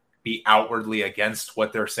be outwardly against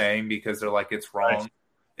what they're saying because they're it's wrong.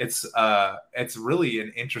 Right. It's really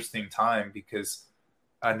an interesting time, because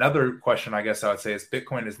another question I guess I would say is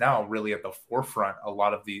Bitcoin is now really at the forefront a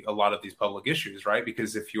lot of these public issues, right?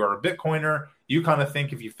 Because if you are a Bitcoiner, you kind of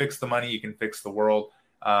think if you fix the money, you can fix the world.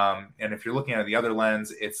 And if you're looking at the other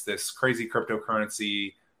lens, it's this crazy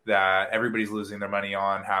cryptocurrency that everybody's losing their money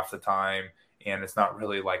on half the time, and it's not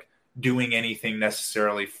really doing anything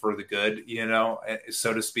necessarily for the good,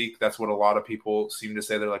 so to speak. That's what a lot of people seem to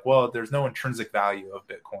say. They're like, well, there's no intrinsic value of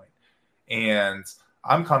Bitcoin. And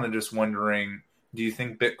I'm kind of just wondering, do you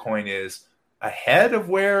think Bitcoin is ahead of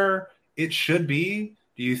where it should be?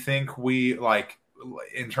 Do you think we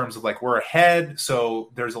in terms of we're ahead,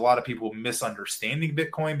 so there's a lot of people misunderstanding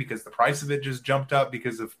Bitcoin because the price of it just jumped up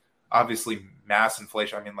because of obviously mass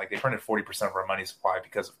inflation? I mean, they printed 40% of our money supply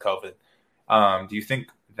because of COVID. Do you think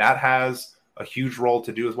that has a huge role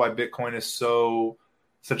to do with why Bitcoin is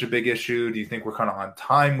such a big issue? Do you think we're kind of on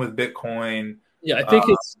time with Bitcoin? Yeah,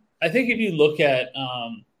 I think if you look at,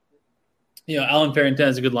 Alan Farrington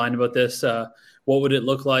has a good line about this. What would it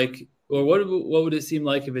look like, or what would it seem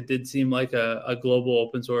like if it did seem like a global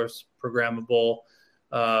open source programmable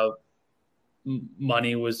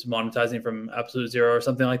money was monetizing from absolute zero or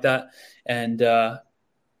something like that? And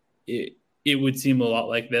it would seem a lot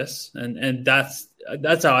like this, and that's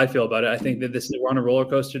how I feel about it. I think that we're on a roller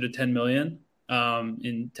coaster to 10 million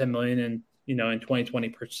in 2020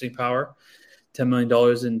 purchasing power, $10 million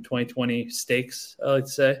in 2020 stakes, I like to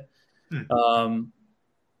say.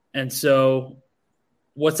 And so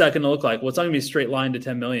what's that going to look like? Well, it's not going to be a straight line to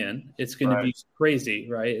 10 million. It's going to be crazy,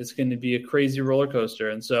 right? It's going to be a crazy roller coaster.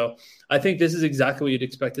 And so I think this is exactly what you'd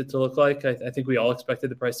expect it to look like. I think we all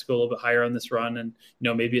expected the price to go a little bit higher on this run, and,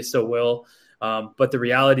 maybe it still will. But the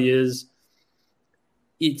reality is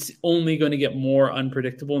it's only going to get more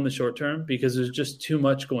unpredictable in the short term because there's just too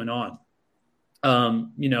much going on.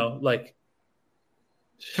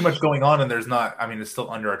 Too much going on, and there's not, it's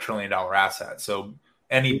still under $1 trillion asset. So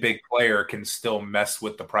any big player can still mess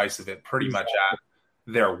with the price of it pretty much at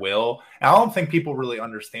their will. And I don't think people really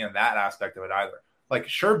understand that aspect of it either.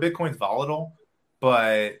 Sure, Bitcoin's volatile,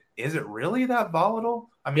 but is it really that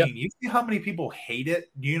volatile? You see how many people hate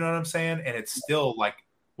it? Do you know what I'm saying? And it's still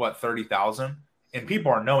 30,000, and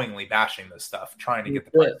people are knowingly bashing this stuff, trying to get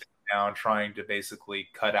the price down, trying to basically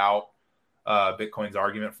cut out Bitcoin's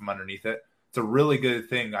argument from underneath it. It's a really good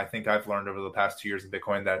thing I think I've learned over the past 2 years in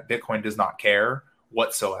Bitcoin, that Bitcoin does not care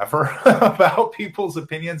whatsoever about people's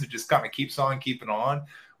opinions. It just kind of keeps on keeping on,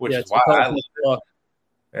 which is why I love it.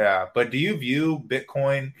 Yeah. But do you view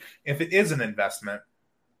Bitcoin, if it is an investment,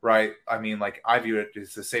 right? I view it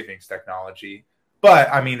as a savings technology, but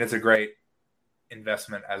it's a great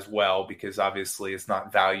investment as well, because obviously it's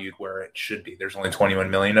not valued where it should be. There's only 21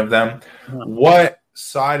 million of them.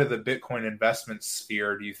 side of the Bitcoin investment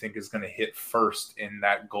sphere do you think is going to hit first in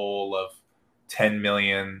that goal of 10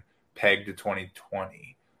 million pegged to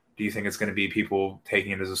 2020? Do you think it's going to be people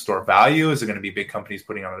taking it as a store of value? Is it going to be big companies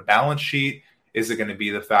putting it on a balance sheet? Is it going to be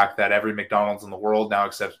the fact that every McDonald's in the world now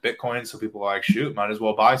accepts Bitcoin? So people are like, shoot, might as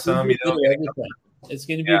well buy some. It's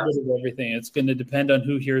going to be a bit of everything. It's going to depend on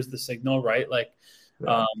who hears the signal, right? Like,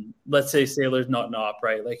 let's say Saylor's not an op,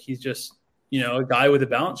 right? Like he's just, a guy with a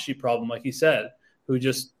balance sheet problem, like he said, who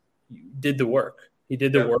just did the work. He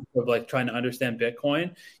did the work of like trying to understand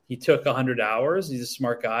Bitcoin. He took 100 hours. He's a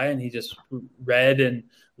smart guy, and he just read and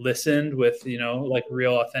listened with, like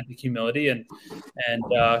real authentic humility and came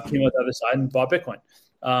out the other side and bought Bitcoin.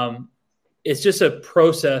 It's just a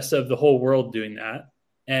process of the whole world doing that.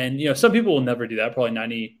 And, some people will never do that. Probably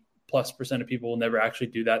 90+% of people will never actually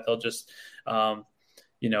do that. They'll just,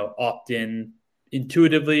 opt in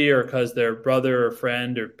intuitively or because their brother or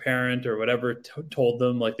friend or parent or whatever told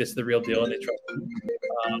them like this is the real deal and they trust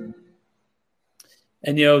them.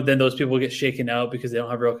 And then those people get shaken out because they don't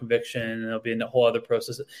have real conviction, and they'll be in a whole other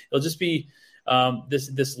process. It'll just be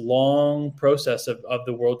this long process of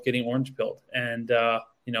the world getting orange pilled, and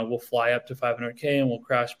we'll fly up to 500K and we'll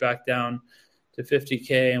crash back down to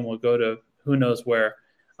 50K and we'll go to who knows where.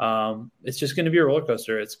 It's just going to be a roller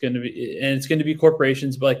coaster. It's going to be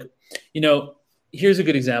corporations, but here's a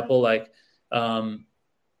good example. Like,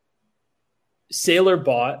 Saylor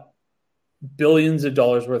bought billions of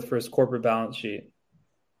dollars worth for his corporate balance sheet.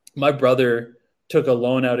 My brother took a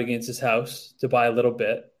loan out against his house to buy a little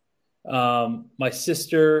bit. My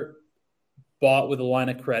sister bought with a line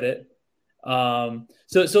of credit. So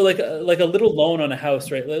like a little loan on a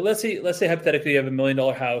house, right? Like let's say hypothetically you have $1 million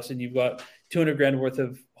house and you've got $200,000 worth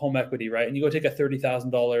of home equity, right? And you go take a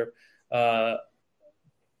 $30,000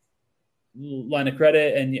 line of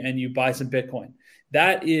credit and you buy some Bitcoin.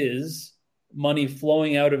 That is money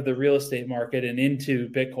flowing out of the real estate market and into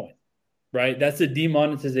Bitcoin, right? That's the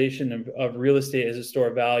demonetization of real estate as a store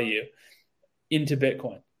of value into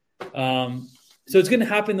Bitcoin. So it's going to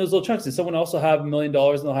happen in those little chunks. And someone else will have $1 million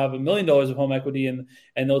and they'll have $1 million of home equity and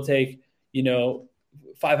they'll take,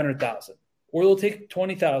 500,000, or they'll take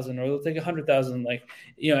 20,000, or they'll take 100,000. Like,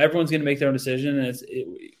 everyone's going to make their own decision. And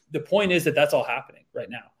the point is that that's all happening right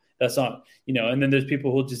now. That's not, and then there's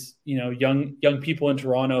people who just, young people in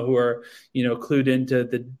Toronto who are, clued into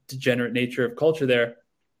the degenerate nature of culture there.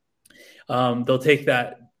 They'll take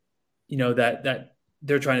that, that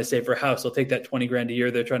they're trying to save for a house. They'll take that $20,000 a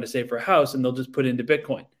year they're trying to save for a house and they'll just put it into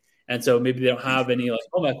Bitcoin. And so maybe they don't have any like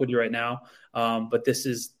home equity right now, but this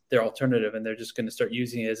is their alternative, and they're just going to start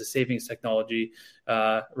using it as a savings technology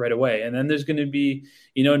right away. And then there's going to be,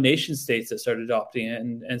 nation states that start adopting it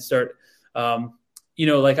and start,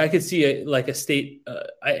 like I could see a state,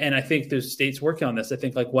 and I think there's states working on this. I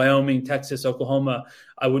think like Wyoming, Texas, Oklahoma,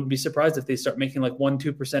 I wouldn't be surprised if they start making like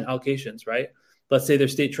 1-2% allocations, right? Let's say their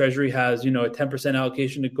state treasury has, a 10%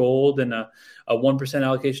 allocation to gold and a 1%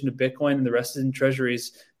 allocation to Bitcoin, and the rest is in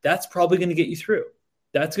treasuries. That's probably going to get you through.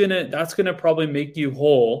 That's gonna probably make you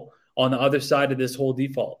whole on the other side of this whole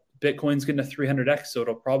default. Bitcoin's going to 300x, so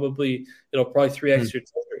it'll probably 3x your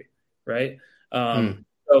treasury, right?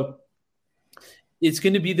 So it's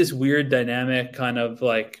going to be this weird dynamic kind of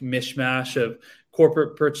like mishmash of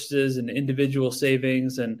corporate purchases and individual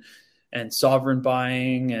savings and sovereign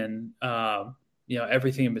buying and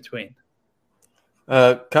everything in between.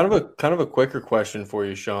 Kind of a quicker question for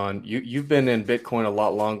you, Sean. You've been in Bitcoin a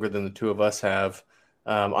lot longer than the two of us have.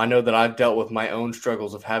 I know that I've dealt with my own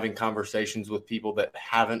struggles of having conversations with people that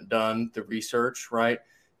haven't done the research, right?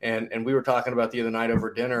 And we were talking about the other night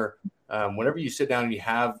over dinner. Whenever you sit down and you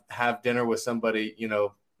have dinner with somebody,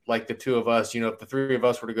 like the two of us, if the three of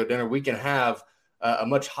us were to go dinner, we can have a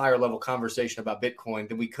much higher level conversation about Bitcoin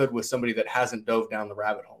than we could with somebody that hasn't dove down the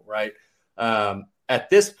rabbit hole, right? At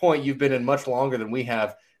this point, you've been in much longer than we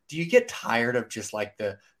have. Do you get tired of just like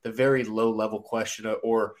the very low level question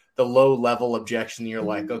or the low level objection? You're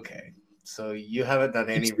like, okay, so you haven't done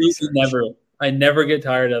any research. I never get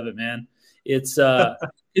tired of it, man. It's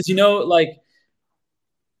because like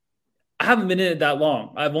I haven't been in it that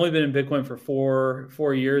long. I've only been in Bitcoin for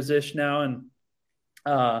four years ish now, and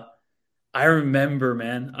I remember,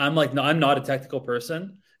 man. I'm not a technical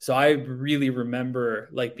person. So I really remember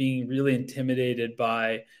like being really intimidated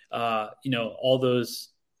by, all those,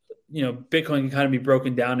 Bitcoin can kind of be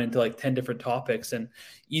broken down into like 10 different topics, and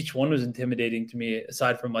each one was intimidating to me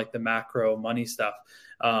aside from like the macro money stuff.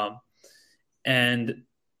 And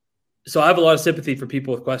so I have a lot of sympathy for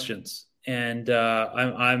people with questions, and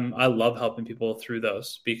I love helping people through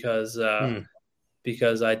those because I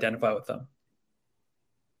identify with them.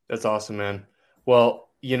 That's awesome, man. Well,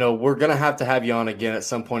 we're going to have you on again at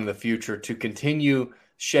some point in the future to continue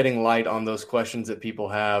shedding light on those questions that people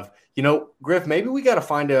have. Griff, maybe we got to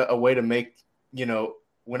find a way to make,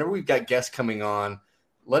 whenever we've got guests coming on,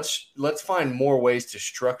 let's find more ways to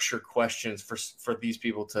structure questions for these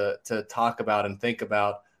people to talk about and think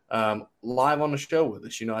about live on the show with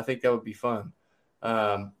us. I think that would be fun.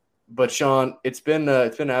 But Sean, it's been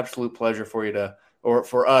an absolute pleasure for you to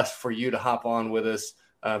hop on with us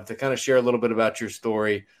to kind of share a little bit about your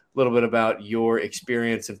story, a little bit about your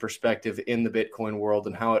experience and perspective in the Bitcoin world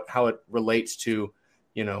and how it relates to,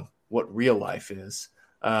 what real life is.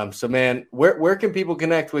 So man, where can people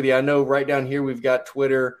connect with you? I know right down here, we've got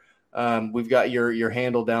Twitter. We've got your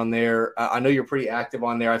handle down there. I know you're pretty active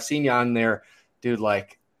on there. I've seen you on there, dude.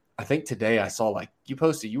 Like, I think today I saw you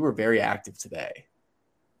posted, you were very active today.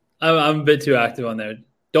 I'm a bit too active on there.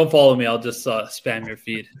 Don't follow me. I'll just spam your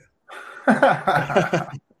feed.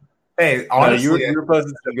 Hey, honestly, you're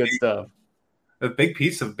posting some good stuff. The big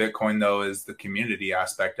piece of Bitcoin, though, is the community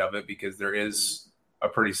aspect of it, because there is a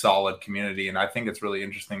pretty solid community. And I think it's really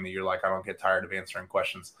interesting that you're like, I don't get tired of answering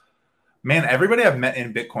questions. Man, everybody I've met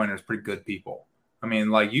in Bitcoin is pretty good people. I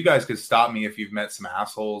mean, like, you guys could stop me if you've met some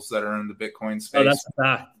assholes that are in the Bitcoin space. Oh, that's a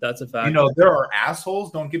fact. That's a fact. There are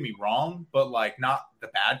assholes, don't get me wrong, but like not the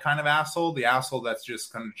bad kind of asshole, the asshole that's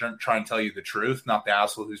just kind of trying to tell you the truth, not the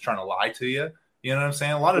asshole who's trying to lie to you. You know what I'm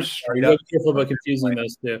saying? A lot of straight up. Careful about confusing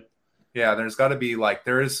those two. Yeah, there's got to be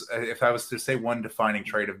if I was to say one defining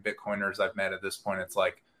trait of Bitcoiners I've met at this point, it's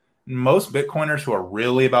like most Bitcoiners who are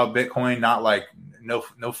really about Bitcoin, not like no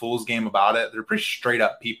fool's game about it. They're pretty straight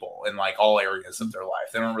up people in like all areas of their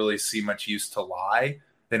life. They don't really see much use to lie.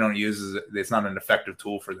 They don't use it. It's not an effective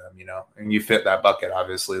tool for them, and you fit that bucket,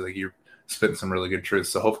 obviously. Like, you're spitting some really good truth.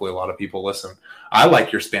 So hopefully a lot of people listen. I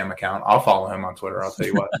like your spam account. I'll follow him on Twitter. I'll tell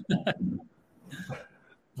you what.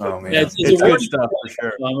 Oh man, yeah, it's good stuff for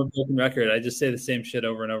sure. I'm a broken record. I just say the same shit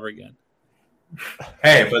over and over again.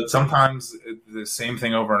 Hey, but sometimes the same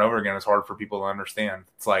thing over and over again is hard for people to understand.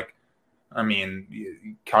 It's like, I mean,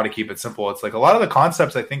 you got to keep it simple. It's like a lot of the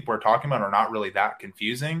concepts I think we're talking about are not really that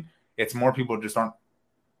confusing. It's more people just aren't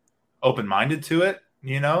open-minded to it.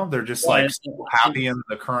 They're just so happy in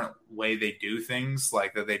the current way they do things,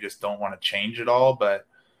 like that they just don't want to change it all. But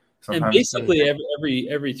and basically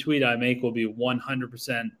every tweet I make will be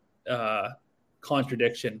 100%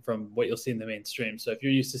 contradiction from what you'll see in the mainstream. So if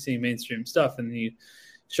you're used to seeing mainstream stuff and you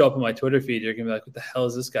show up on my Twitter feed, you're gonna be like, what the hell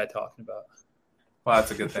is this guy talking about? Well, that's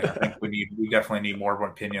a good thing. I think we definitely need more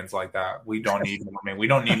opinions like that. We don't need more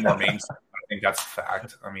mainstream. I think that's a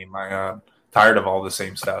fact. I mean, tired of all the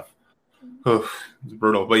same stuff. Oof, it's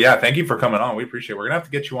brutal. But yeah, thank you for coming on. We appreciate it. We're gonna have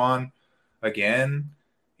to get you on again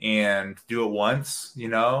and do it once,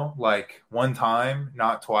 like one time,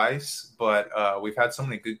 not twice. But we've had so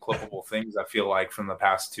many good clippable things, I feel like, from the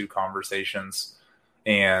past two conversations.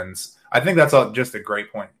 And I think that's just a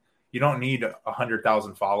great point. You don't need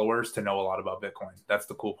 100,000 followers to know a lot about Bitcoin. That's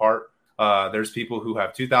the cool part. There's people who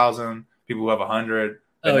have 2,000, people who have 100.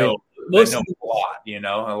 They know a lot,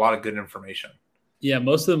 a lot of good information. Yeah,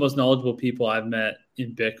 most of the most knowledgeable people I've met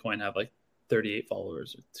in Bitcoin have like 38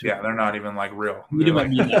 followers. Yeah, they're not even like real.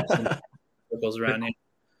 Circles around you.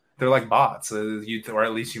 They're like bots, or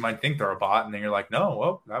at least you might think they're a bot, and then you're like, no,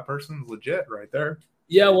 well, that person's legit right there.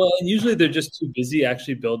 Yeah, well, and usually they're just too busy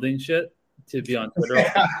actually building shit to be on Twitter.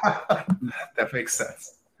 That makes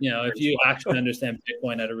sense. If you actually understand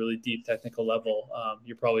Bitcoin at a really deep technical level,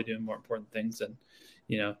 you're probably doing more important things than,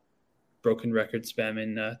 broken record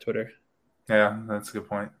spamming Twitter. Yeah, that's a good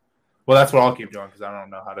point. Well, that's what I'll keep doing because I don't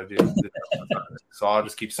know how to do it. So I'll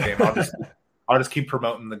just keep spamming. I'll just keep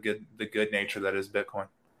promoting the good nature that is Bitcoin.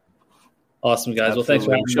 Awesome, guys. Absolutely. Well, thanks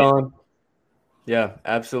for having me, Sean. Yeah,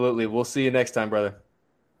 absolutely. We'll see you next time, brother.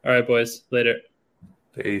 All right, boys. Later.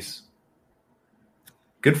 Peace.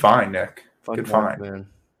 Good find, Nick. Good find, man.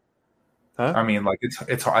 Huh? I mean, like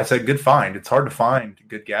it's. I said good find. It's hard to find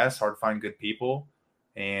good guests, hard to find good people,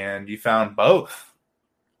 and you found both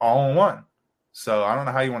all in one. So I don't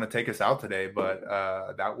know how you want to take us out today, but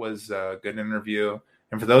that was a good interview.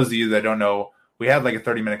 And for those of you that don't know, we had like a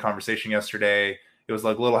 30-minute conversation yesterday. It was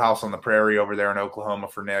like Little House on the Prairie over there in Oklahoma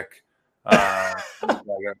for Nick. I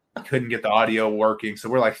couldn't get the audio working. So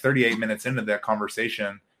we're like 38 minutes into that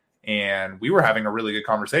conversation, and we were having a really good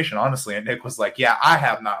conversation, honestly. And Nick was like, yeah, I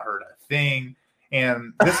have not heard a thing.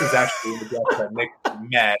 And this is actually the guest that Nick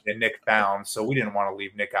met and Nick found. So we didn't want to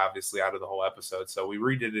leave Nick, obviously, out of the whole episode. So we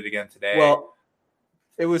redid it again today. Well,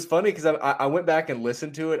 it was funny because I went back and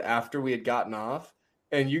listened to it after we had gotten off,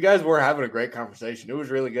 and you guys were having a great conversation. It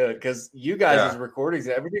was really good because you guys' recordings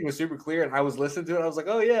and everything was super clear, and I was listening to it. I was like,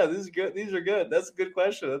 oh, yeah, this is good. These are good. That's a good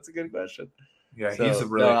question. That's a good question. Yeah, So, he's a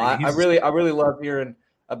really. no, I really love hearing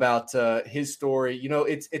about his story. You know,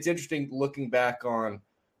 it's interesting looking back on,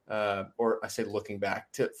 or I say looking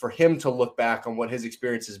back for him to look back on what his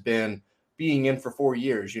experience has been being in for 4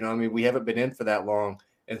 years. You know, I mean, we haven't been in for that long,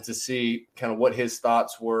 and to see kind of what his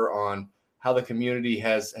thoughts were on how the community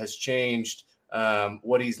has changed,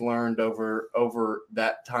 what he's learned over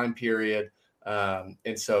that time period.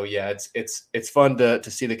 And so, yeah, it's fun to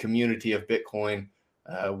see the community of Bitcoin.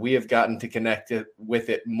 We have gotten to connect with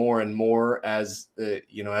it more and more as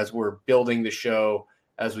as we're building the show,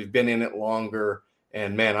 as we've been in it longer.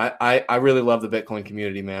 And man, I really love the Bitcoin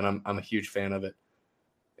community, man. I'm a huge fan of it.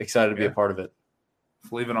 Excited to be a part of it.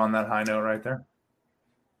 Let's leave it on that high note right there.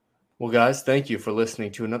 Well, guys, thank you for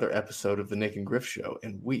listening to another episode of the Nick and Griff Show,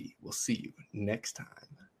 and we will see you next time.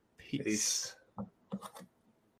 Peace.